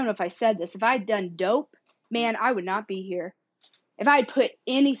 I don't know if I said this, if I'd done dope, man, I would not be here. If I had put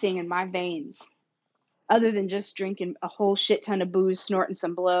anything in my veins other than just drinking a whole shit ton of booze, snorting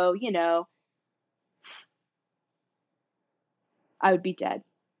some blow, you know, I would be dead.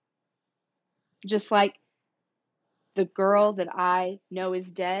 Just like the girl that I know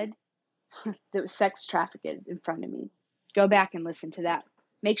is dead that was sex trafficked in front of me. Go back and listen to that.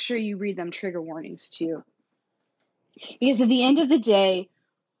 Make sure you read them trigger warnings too. Because at the end of the day,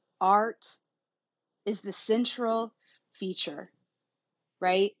 art is the central feature,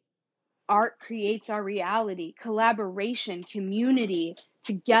 right? Art creates our reality. Collaboration, community,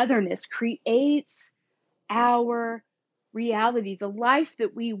 togetherness creates our reality. The life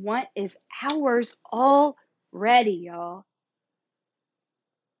that we want is ours already, y'all.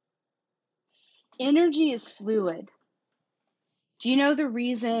 Energy is fluid. Do you know the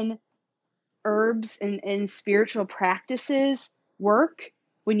reason herbs and spiritual practices work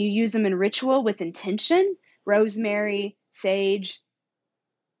when you use them in ritual with intention? Rosemary, sage.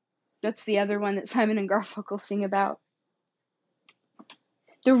 That's the other one that Simon and Garfunkel sing about.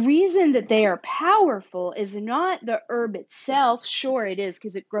 The reason that they are powerful is not the herb itself. Sure, it is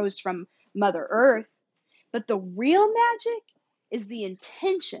because it grows from Mother Earth. But the real magic is the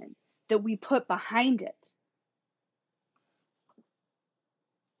intention that we put behind it.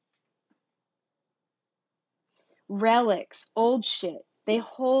 relics, old shit. They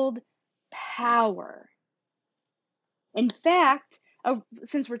hold power. In fact,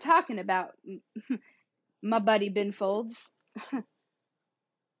 since we're talking about my buddy Ben Folds,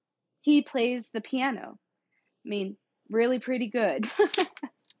 he plays the piano. I mean, really pretty good.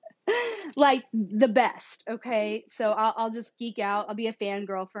 Like the best, okay? So I'll just geek out. I'll be a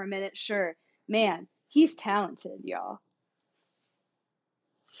fangirl for a minute. Sure. Man, he's talented, y'all.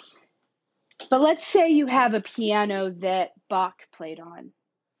 But let's say you have a piano that Bach played on,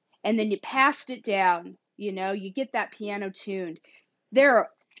 and then you passed it down, you get that piano tuned. There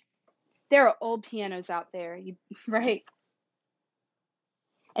are old pianos out there, right?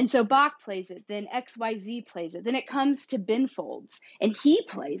 And so Bach plays it, then XYZ plays it, then it comes to Ben Folds, and he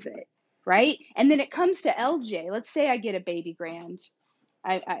plays it, right? And then it comes to LJ. Let's say I get a baby grand.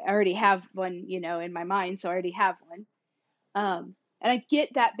 I already have one, in my mind, so I already have one. And I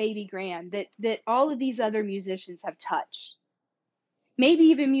get that baby grand that all of these other musicians have touched. Maybe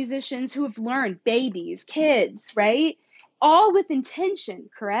even musicians who have learned, babies, kids, right? All with intention,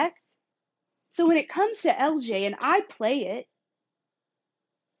 correct? So when it comes to LJ and I play it,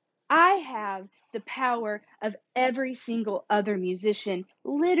 I have the power of every single other musician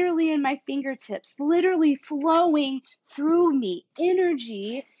literally in my fingertips, literally flowing through me.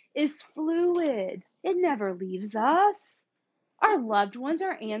 Energy is fluid. It never leaves us. Our loved ones,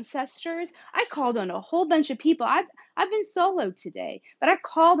 our ancestors. I called on a whole bunch of people. I've been solo today, but I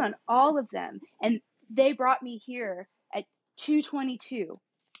called on all of them, and they brought me here at 2:22,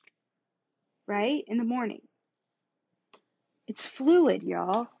 right, in the morning. It's fluid,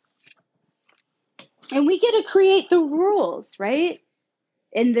 y'all. And we get to create the rules, right?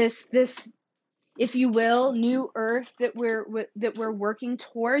 In this, if you will, new earth that we're working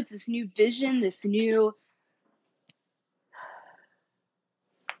towards, this new vision, this new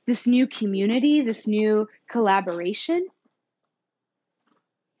community, this new collaboration.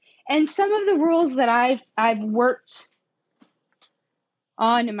 And some of the rules that I've worked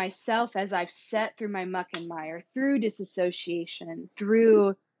on in myself as I've set through my muck and mire, through disassociation,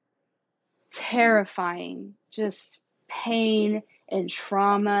 through terrifying just pain and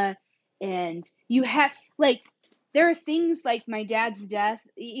trauma. And you have, like, there are things like my dad's death,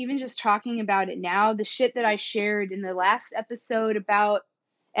 even just talking about it now, the shit that I shared in the last episode about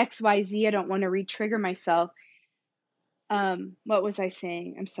XYZ, I don't want to re-trigger myself. What was I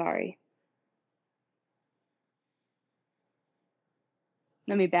saying? I'm sorry.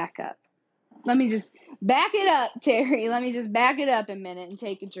 Let me back up. Let me just back it up, Terry. Let me just back it up a minute and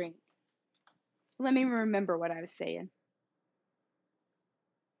take a drink. Let me remember what I was saying.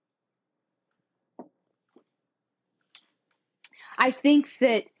 I think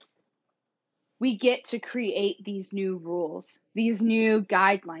that we get to create these new rules, these new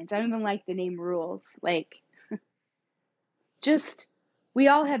guidelines. I don't even like the name rules. Like, just, we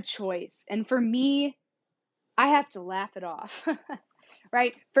all have choice. And for me, I have to laugh it off,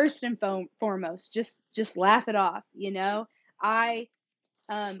 right? First and foremost, just laugh it off. I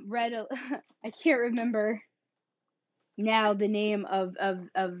read I can't remember now the name of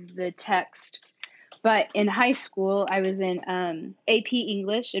the text, but in high school I was in AP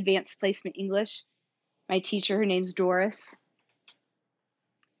English, Advanced Placement English. My teacher, her name's Doris,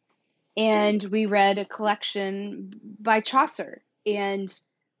 and we read a collection by Chaucer, and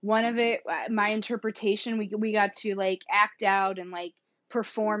one of it, my interpretation, we got to like act out and like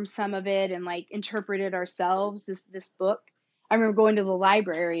perform some of it and like interpret it ourselves, this book. I remember going to the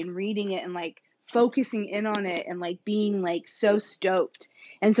library and reading it and like focusing in on it and like being like so stoked.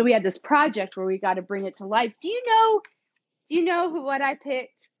 And so we had this project where we got to bring it to life. Do you know what I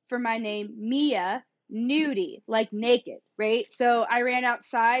picked for my name? Mia, nudie, like naked, right? So I ran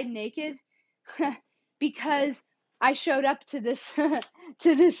outside naked because I showed up to this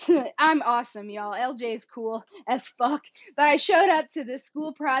I'm awesome, y'all. LJ is cool as fuck. But I showed up to this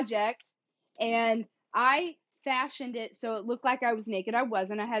school project and I fashioned it so it looked like I was naked. I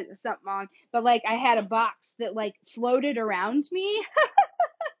wasn't. I had something on, but like I had a box that like floated around me.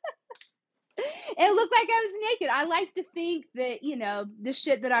 It looked like I was naked. I like to think that, the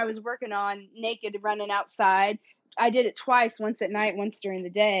shit that I was working on naked running outside, I did it twice, once at night, once during the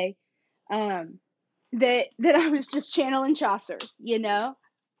day, that I was just channeling Chaucer,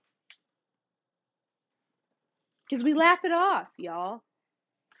 because we laugh it off, y'all.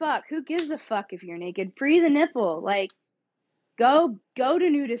 Fuck, who gives a fuck if you're naked? Free the nipple. Like, go to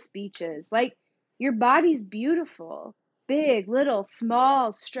nudist beaches. Like, your body's beautiful. Big, little,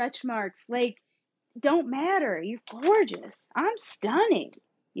 small, stretch marks. Like, don't matter. You're gorgeous. I'm stunning,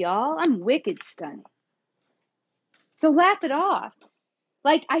 y'all. I'm wicked stunning. So laugh it off.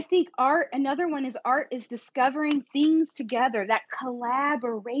 Like, I think another one is art is discovering things together, that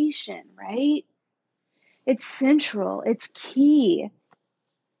collaboration, right? It's central, it's key.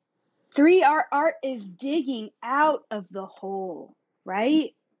 3, our art is digging out of the hole,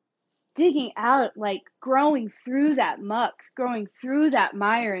 right? Digging out, like growing through that muck, growing through that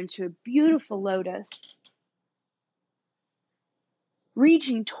mire into a beautiful lotus,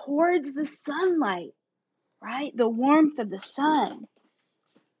 reaching towards the sunlight, right? The warmth of the sun.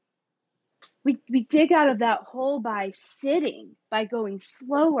 We dig out of that hole by sitting, by going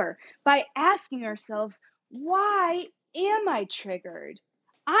slower, by asking ourselves, why am I triggered?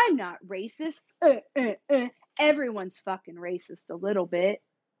 I'm not racist. Everyone's fucking racist a little bit.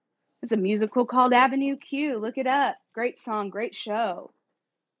 It's a musical called Avenue Q. Look it up. Great song, great show.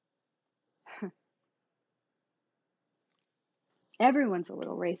 Everyone's a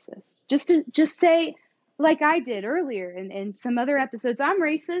little racist. Just say, like I did earlier in some other episodes, I'm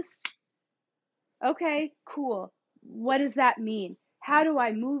racist. Okay, cool. What does that mean? How do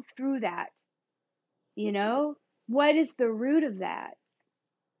I move through that? You know? What is the root of that?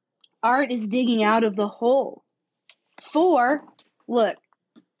 Art is digging out of the hole. 4, look,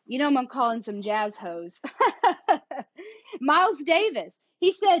 you know I'm calling some jazz hoes. Miles Davis,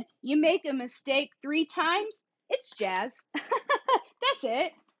 he said, you make a mistake 3 times, it's jazz. That's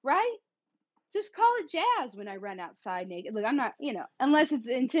it, right? Just call it jazz when I run outside naked. Look, I'm not, unless it's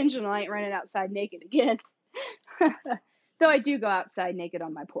intentional, I ain't running outside naked again. Though I do go outside naked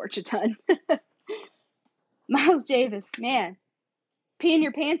on my porch a ton. Miles Davis, man, pee in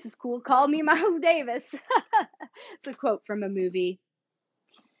your pants is cool. Call me Miles Davis. It's a quote from a movie.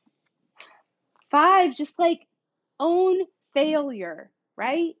 5, just like own failure,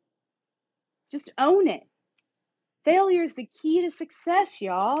 right? Just own it. Failure is the key to success,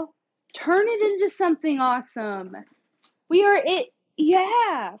 y'all. Turn it into something awesome. We are it.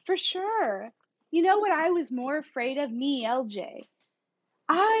 Yeah, for sure. You know what I was more afraid of? Me, LJ.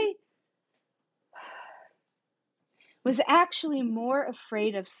 I was actually more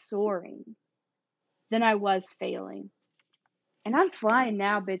afraid of soaring than I was failing. And I'm flying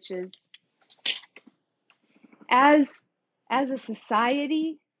now, bitches. As a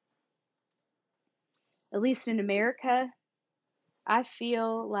society, at least in America, I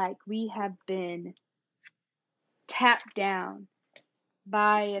feel like we have been tapped down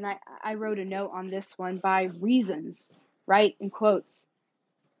by, and I wrote a note on this one, by reasons, right, in quotes.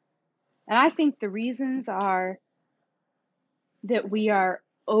 And I think the reasons are that we are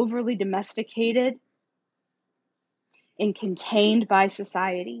overly domesticated and contained by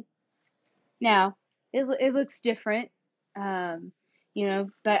society. Now, it looks different, but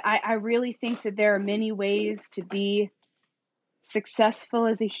I really think that there are many ways to be successful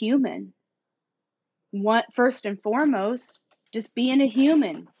as a human. First and foremost, just being a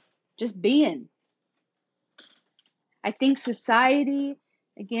human, just being. I think society,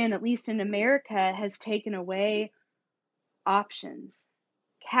 again, at least in America, has taken away options.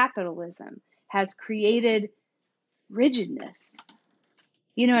 Capitalism has created rigidness.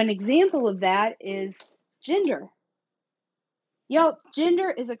 An example of that is gender. Y'all, gender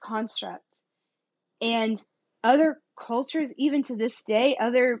is a construct. And other cultures, even to this day,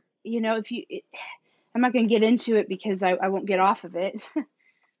 I'm not going to get into it because I won't get off of it.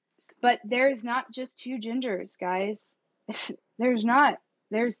 But there's not just 2 genders, guys. There's not.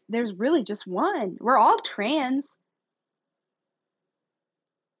 There's really just one. We're all trans.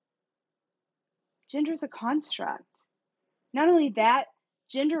 Gender's a construct. Not only that,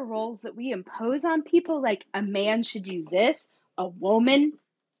 gender roles that we impose on people, like a man should do this, a woman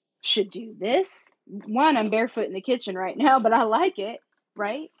should do this. One, I'm barefoot in the kitchen right now, but I like it,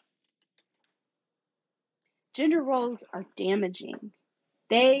 right? Gender roles are damaging.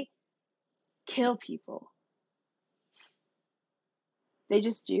 They kill people. They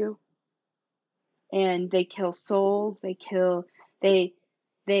just do. And they kill souls. They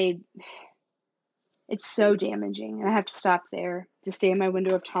it's so damaging. And I have to stop there to stay in my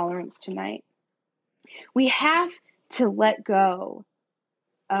window of tolerance tonight. We have to let go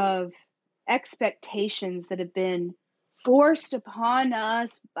of expectations that have been forced upon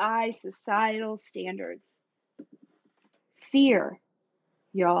us by societal standards. Fear,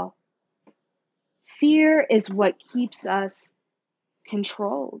 y'all. Fear is what keeps us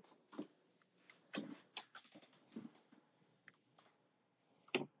controlled.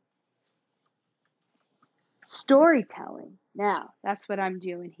 Storytelling. Now, that's what I'm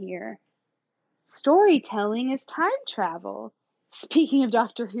doing here. Storytelling is time travel. Speaking of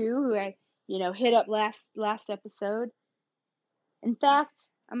Doctor Who I, hit up last episode. In fact,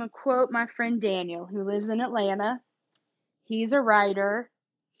 I'm going to quote my friend Daniel, who lives in Atlanta. He's a writer.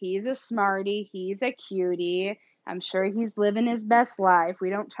 He's a smarty. He's a cutie. I'm sure he's living his best life. We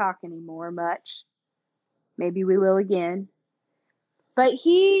don't talk anymore much. Maybe we will again. But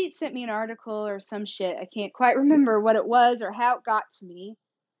he sent me an article or some shit. I can't quite remember what it was or how it got to me.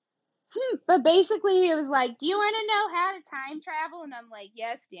 But basically, it was like, do you want to know how to time travel? And I'm like,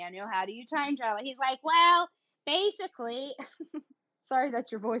 yes, Daniel, how do you time travel? He's like, well, basically, sorry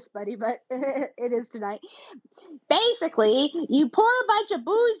that's your voice, buddy, but it is tonight. Basically, you pour a bunch of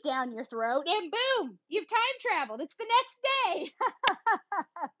booze down your throat and boom, you've time traveled. It's the next day.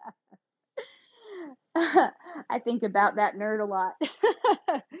 I think about that nerd a lot.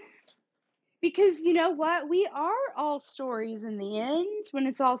 Because you know what? We are all stories in the end. When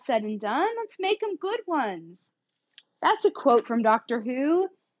it's all said and done, let's make them good ones. That's a quote from Doctor Who.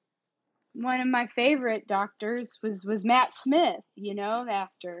 One of my favorite doctors was Matt Smith, you know, the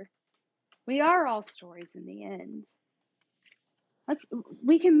actor. We are all stories in the end.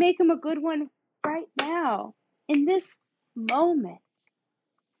 We can make them a good one right now, in this moment.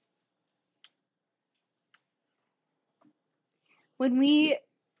 When we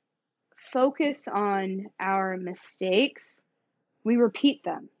focus on our mistakes, we repeat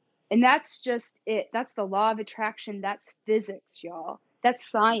them. And that's just it. That's the law of attraction. That's physics, y'all. That's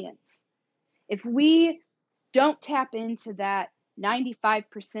science. If we don't tap into that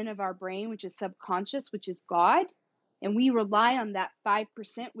 95% of our brain, which is subconscious, which is God, and we rely on that 5%,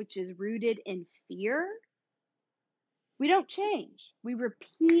 which is rooted in fear, we don't change. We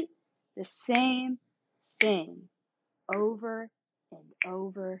repeat the same thing over and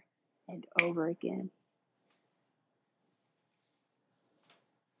over and over again.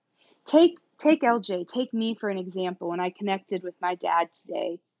 Take LJ, take me for an example. When I connected with my dad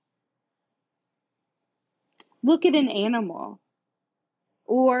today, look at an animal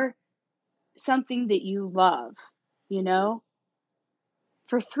or something that you love, you know,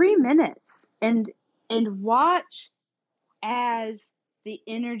 for 3 minutes and watch as the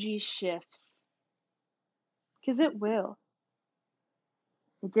energy shifts, because it will.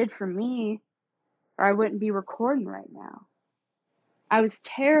 It did for me, or I wouldn't be recording right now. I was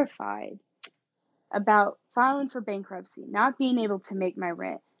terrified about filing for bankruptcy, not being able to make my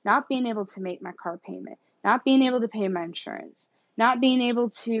rent, not being able to make my car payment, not being able to pay my insurance, not being able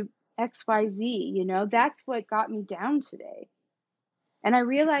to XYZ, you know, that's what got me down today. And I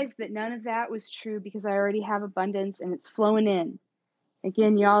realized that none of that was true because I already have abundance and it's flowing in.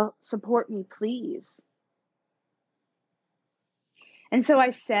 Again, y'all support me, please. And so I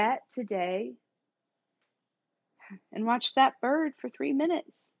sat today and watched that bird for 3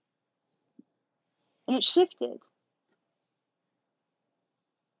 minutes. And it shifted.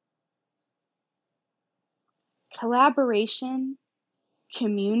 Collaboration,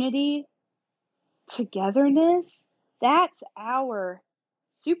 community, togetherness, that's our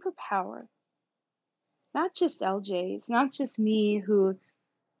superpower. Not just LJ's, not just me who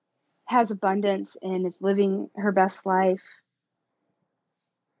has abundance and is living her best life,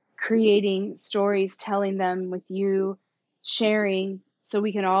 creating stories, telling them with you, sharing so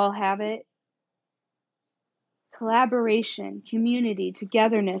we can all have it. Collaboration, community,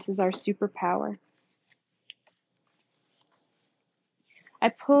 togetherness is our superpower. I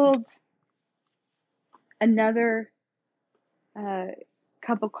pulled another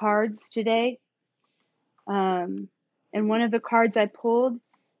couple cards today. And one of the cards I pulled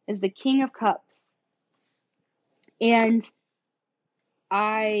is the King of Cups. And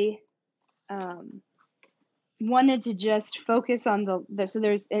I wanted to just focus on so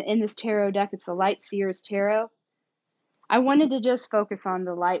there's, in this tarot deck, it's the Light Seer's Tarot. I wanted to just focus on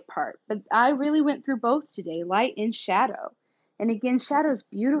the light part, but I really went through both today, light and shadow. And again, shadow's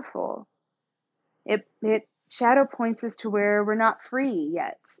beautiful. It shadow points us to where we're not free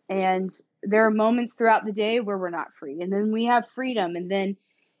yet. And there are moments throughout the day where we're not free. And then we have freedom, and then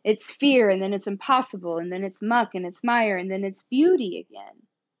it's fear, and then it's impossible, and then it's muck, and it's mire, and then it's beauty again.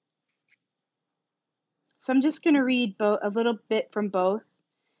 So I'm just going to read a little bit from both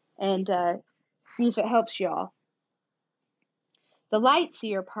and see if it helps y'all. The light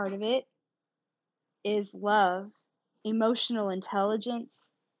seer part of it is love, emotional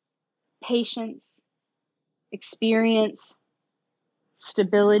intelligence, patience, experience,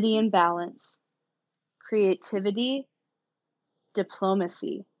 stability and balance, creativity,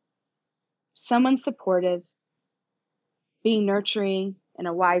 diplomacy, someone supportive, being nurturing, and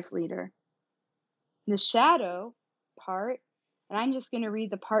a wise leader. The shadow part, and I'm just going to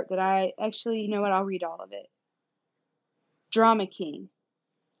read the part that you know what, I'll read all of it. Drama king,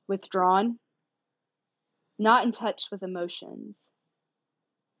 withdrawn, not in touch with emotions,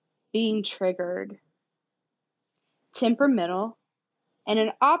 being triggered, temperamental, and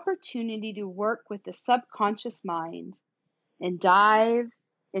an opportunity to work with the subconscious mind and dive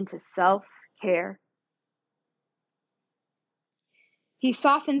into self-care. He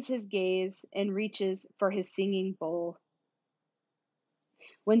softens his gaze and reaches for his singing bowl.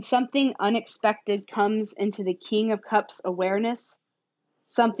 When something unexpected comes into the King of Cups awareness,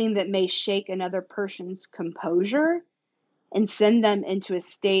 something that may shake another person's composure and send them into a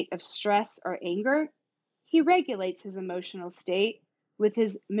state of stress or anger, he regulates his emotional state with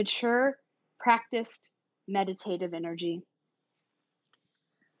his mature, practiced, meditative energy.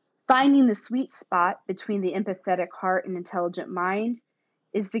 Finding the sweet spot between the empathetic heart and intelligent mind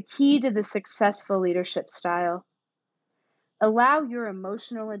is the key to the successful leadership style. Allow your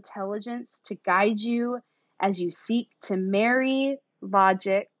emotional intelligence to guide you as you seek to marry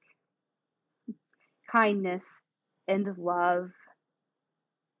logic, kindness, and love.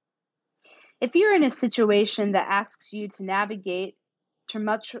 If you're in a situation that asks you to navigate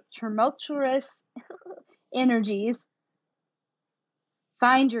tumultuous energies,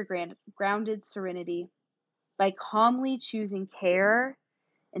 find your grounded serenity by calmly choosing care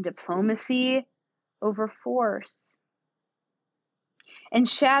and diplomacy over force. And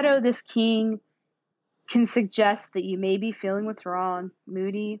shadow this king can suggest that you may be feeling withdrawn,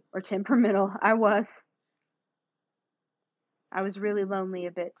 moody, or temperamental. I was really lonely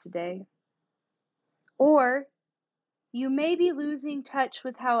a bit today. Or you may be losing touch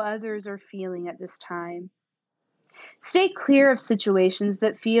with how others are feeling at this time. Stay clear of situations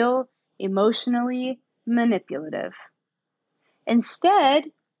that feel emotionally manipulative.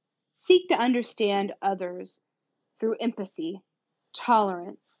 Instead, seek to understand others through empathy,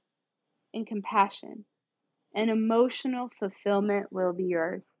 tolerance, and compassion, and emotional fulfillment will be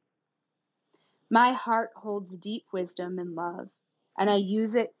yours. My heart holds deep wisdom and love, and I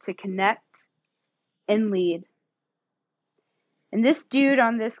use it to connect and lead. And this dude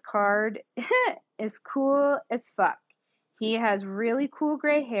on this card is cool as fuck. He has really cool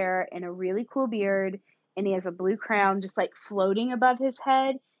gray hair and a really cool beard, and he has a blue crown just like floating above his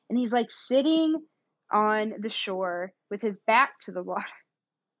head, and he's like sitting on the shore with his back to the water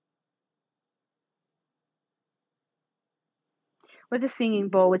with a singing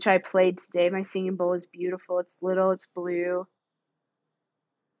bowl, which I played today. My singing bowl is beautiful. It's little, it's blue.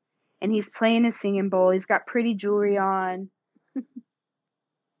 And he's playing his singing bowl. He's got pretty jewelry on.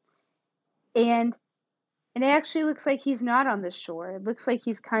 And it actually looks like he's not on the shore. It looks like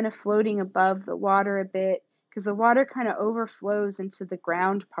he's kind of floating above the water a bit, because the water kind of overflows into the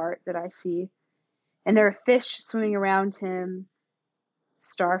ground part that I see. And there are fish swimming around him,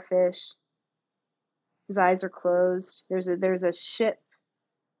 starfish. His eyes are closed. There's a ship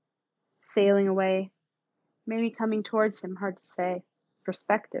sailing away, maybe coming towards him. Hard to say.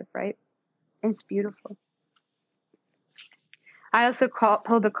 Perspective, right? And it's beautiful. I also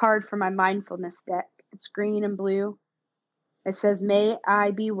pulled a card for my mindfulness deck. It's green and blue. It says, "May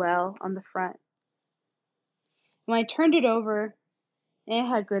I be well" on the front. When I turned it over, it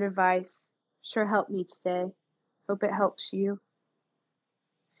had good advice. Sure helped me today. Hope it helps you.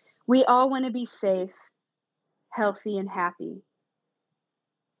 We all want to be safe, healthy, and happy.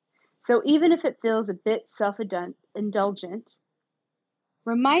 So even if it feels a bit self-indulgent,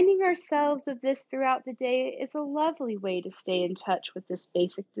 reminding ourselves of this throughout the day is a lovely way to stay in touch with this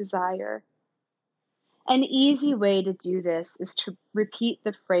basic desire. An easy way to do this is to repeat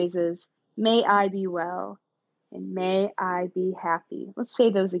the phrases, "May I be well," and "May I be happy." Let's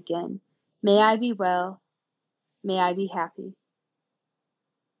say those again. May I be well. May I be happy.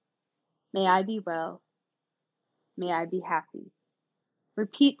 May I be well. May I be happy.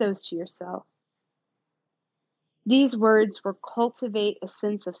 Repeat those to yourself. These words will cultivate a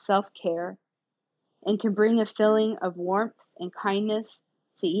sense of self-care and can bring a feeling of warmth and kindness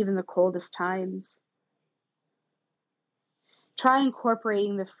to even the coldest times. Try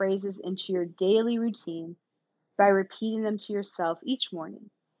incorporating the phrases into your daily routine by repeating them to yourself each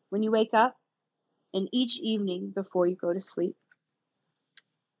morning when you wake up and each evening before you go to sleep.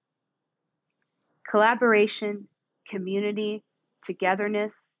 Collaboration, community,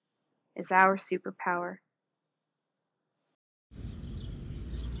 togetherness is our superpower.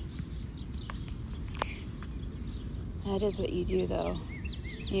 That is what you do, though.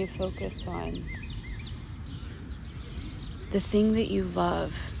 You focus on the thing that you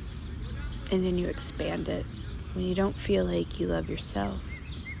love, and then you expand it when you don't feel like you love yourself,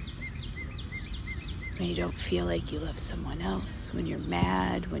 when you don't feel like you love someone else, when you're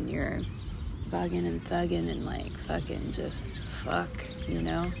mad, when you're bugging and thugging and like fucking just fuck, you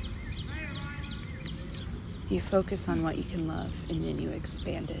know? You focus on what you can love, and then you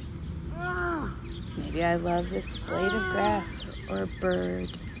expand it. Maybe I love this blade of grass, or a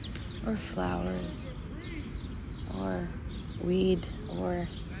bird, or flowers, or weed, or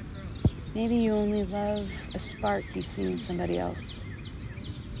maybe you only love a spark you see in somebody else.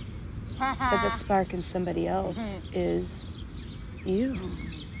 But the spark in somebody else is you,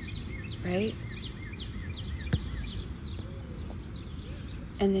 right?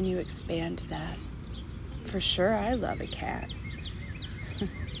 And then you expand that. For sure, I love a cat.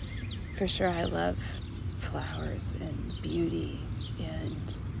 For sure, I love flowers and beauty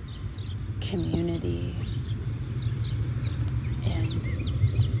and community and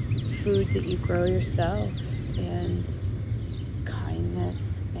food that you grow yourself and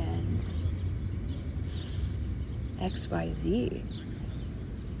kindness and XYZ.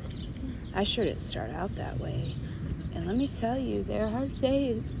 I sure didn't start out that way. And let me tell you, there are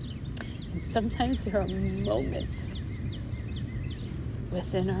days, and sometimes there are moments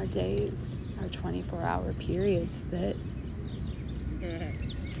within our days, our 24-hour periods, that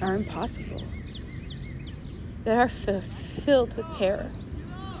are impossible, that are filled with terror.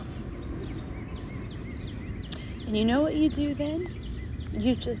 And you know what you do then?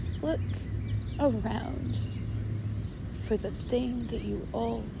 You just look around for the thing that you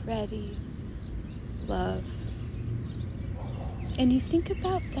already love. And you think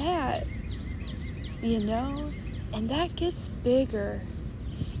about that, and that gets bigger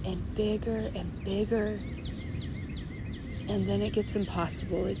and bigger and bigger, and then it gets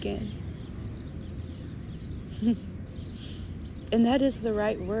impossible again. And that is the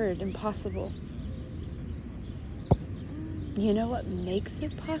right word, impossible. You know what makes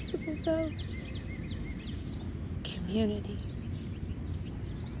it possible, though? Community.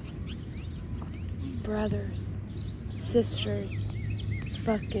 Brothers, sisters,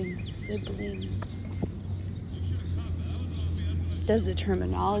 fucking siblings. Does the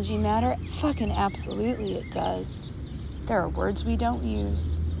terminology matter? Fucking absolutely it does. There are words we don't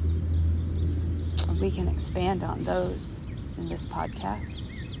use. We can expand on those in this podcast.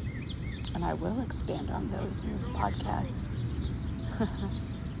 And I will expand on those in this podcast.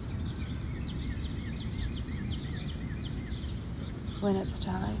 When it's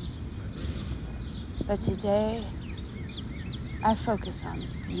time. But today, I focus on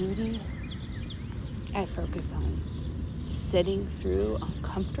beauty. I focus on sitting through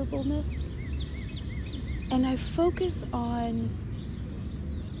uncomfortableness. And I focus on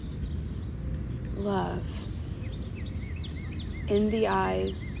love in the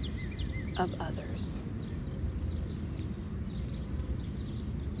eyes of others.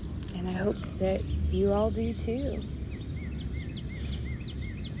 And I hope that you all do too.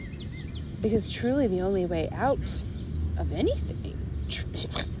 Because truly the only way out of anything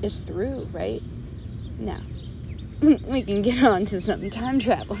is through, right? Now, we can get on to some time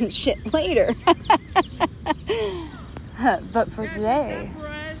travel and shit later. But for today,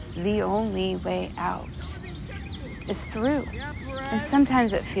 the only way out is through. And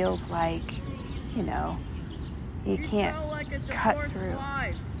sometimes it feels like, you can't cut through.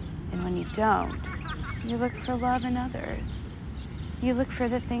 And when you don't, you look for love in others. You look for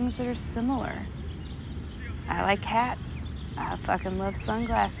the things that are similar. I like hats. I fucking love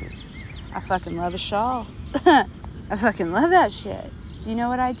sunglasses. I fucking love a shawl. I fucking love that shit. So you know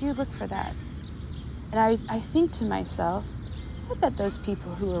what I do? Look for that. And I think to myself, I bet those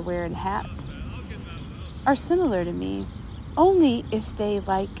people who are wearing hats are similar to me, only if they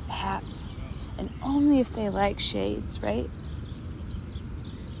like hats and only if they like shades, right?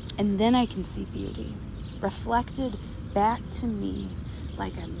 And then I can see beauty reflected back to me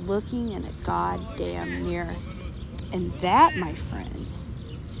like I'm looking in a goddamn mirror. And that, my friends,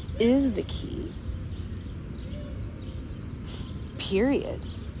 is the key. Period.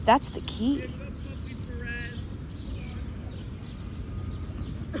 That's the key.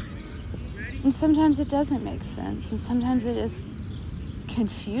 And sometimes it doesn't make sense, and sometimes it is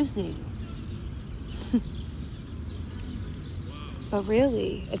confusing. But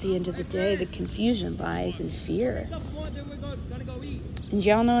really, at the end of the day, the confusion lies in fear. And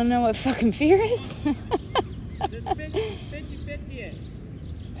y'all know what fucking fear is?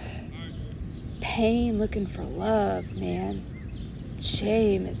 Pain looking for love, man.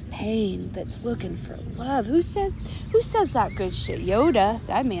 Shame is pain that's looking for love. Who says that good shit? Yoda.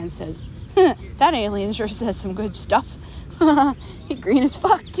 That man says, that alien sure says some good stuff. He's green as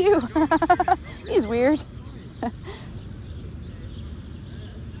fuck, too. He's weird.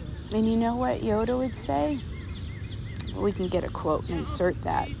 And you know what Yoda would say? We can get a quote and insert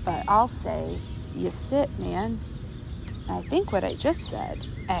that, but I'll say, you sit, man. And I think what I just said,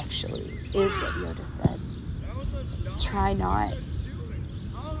 actually, is what Yoda said. Try not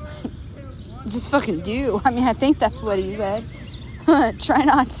Just fucking do. I mean, I think that's what he said. Try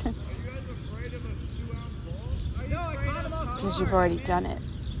not to. Because you've already done it.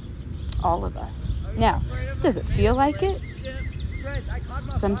 All of us. Now, does it feel like it?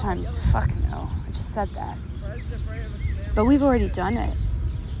 Sometimes, fuck no. I just said that. But we've already done it.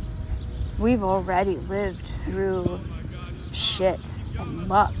 We've already lived through shit and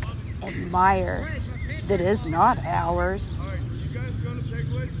muck and mire that is not ours.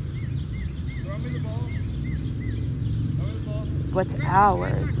 What's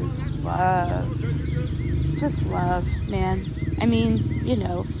ours is love. Just love, man. I mean, you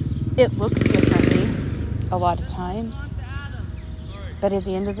know, it looks differently a lot of times. But at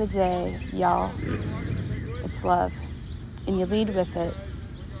the end of the day, y'all, it's love. And you lead with it.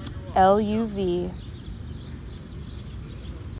 LUV.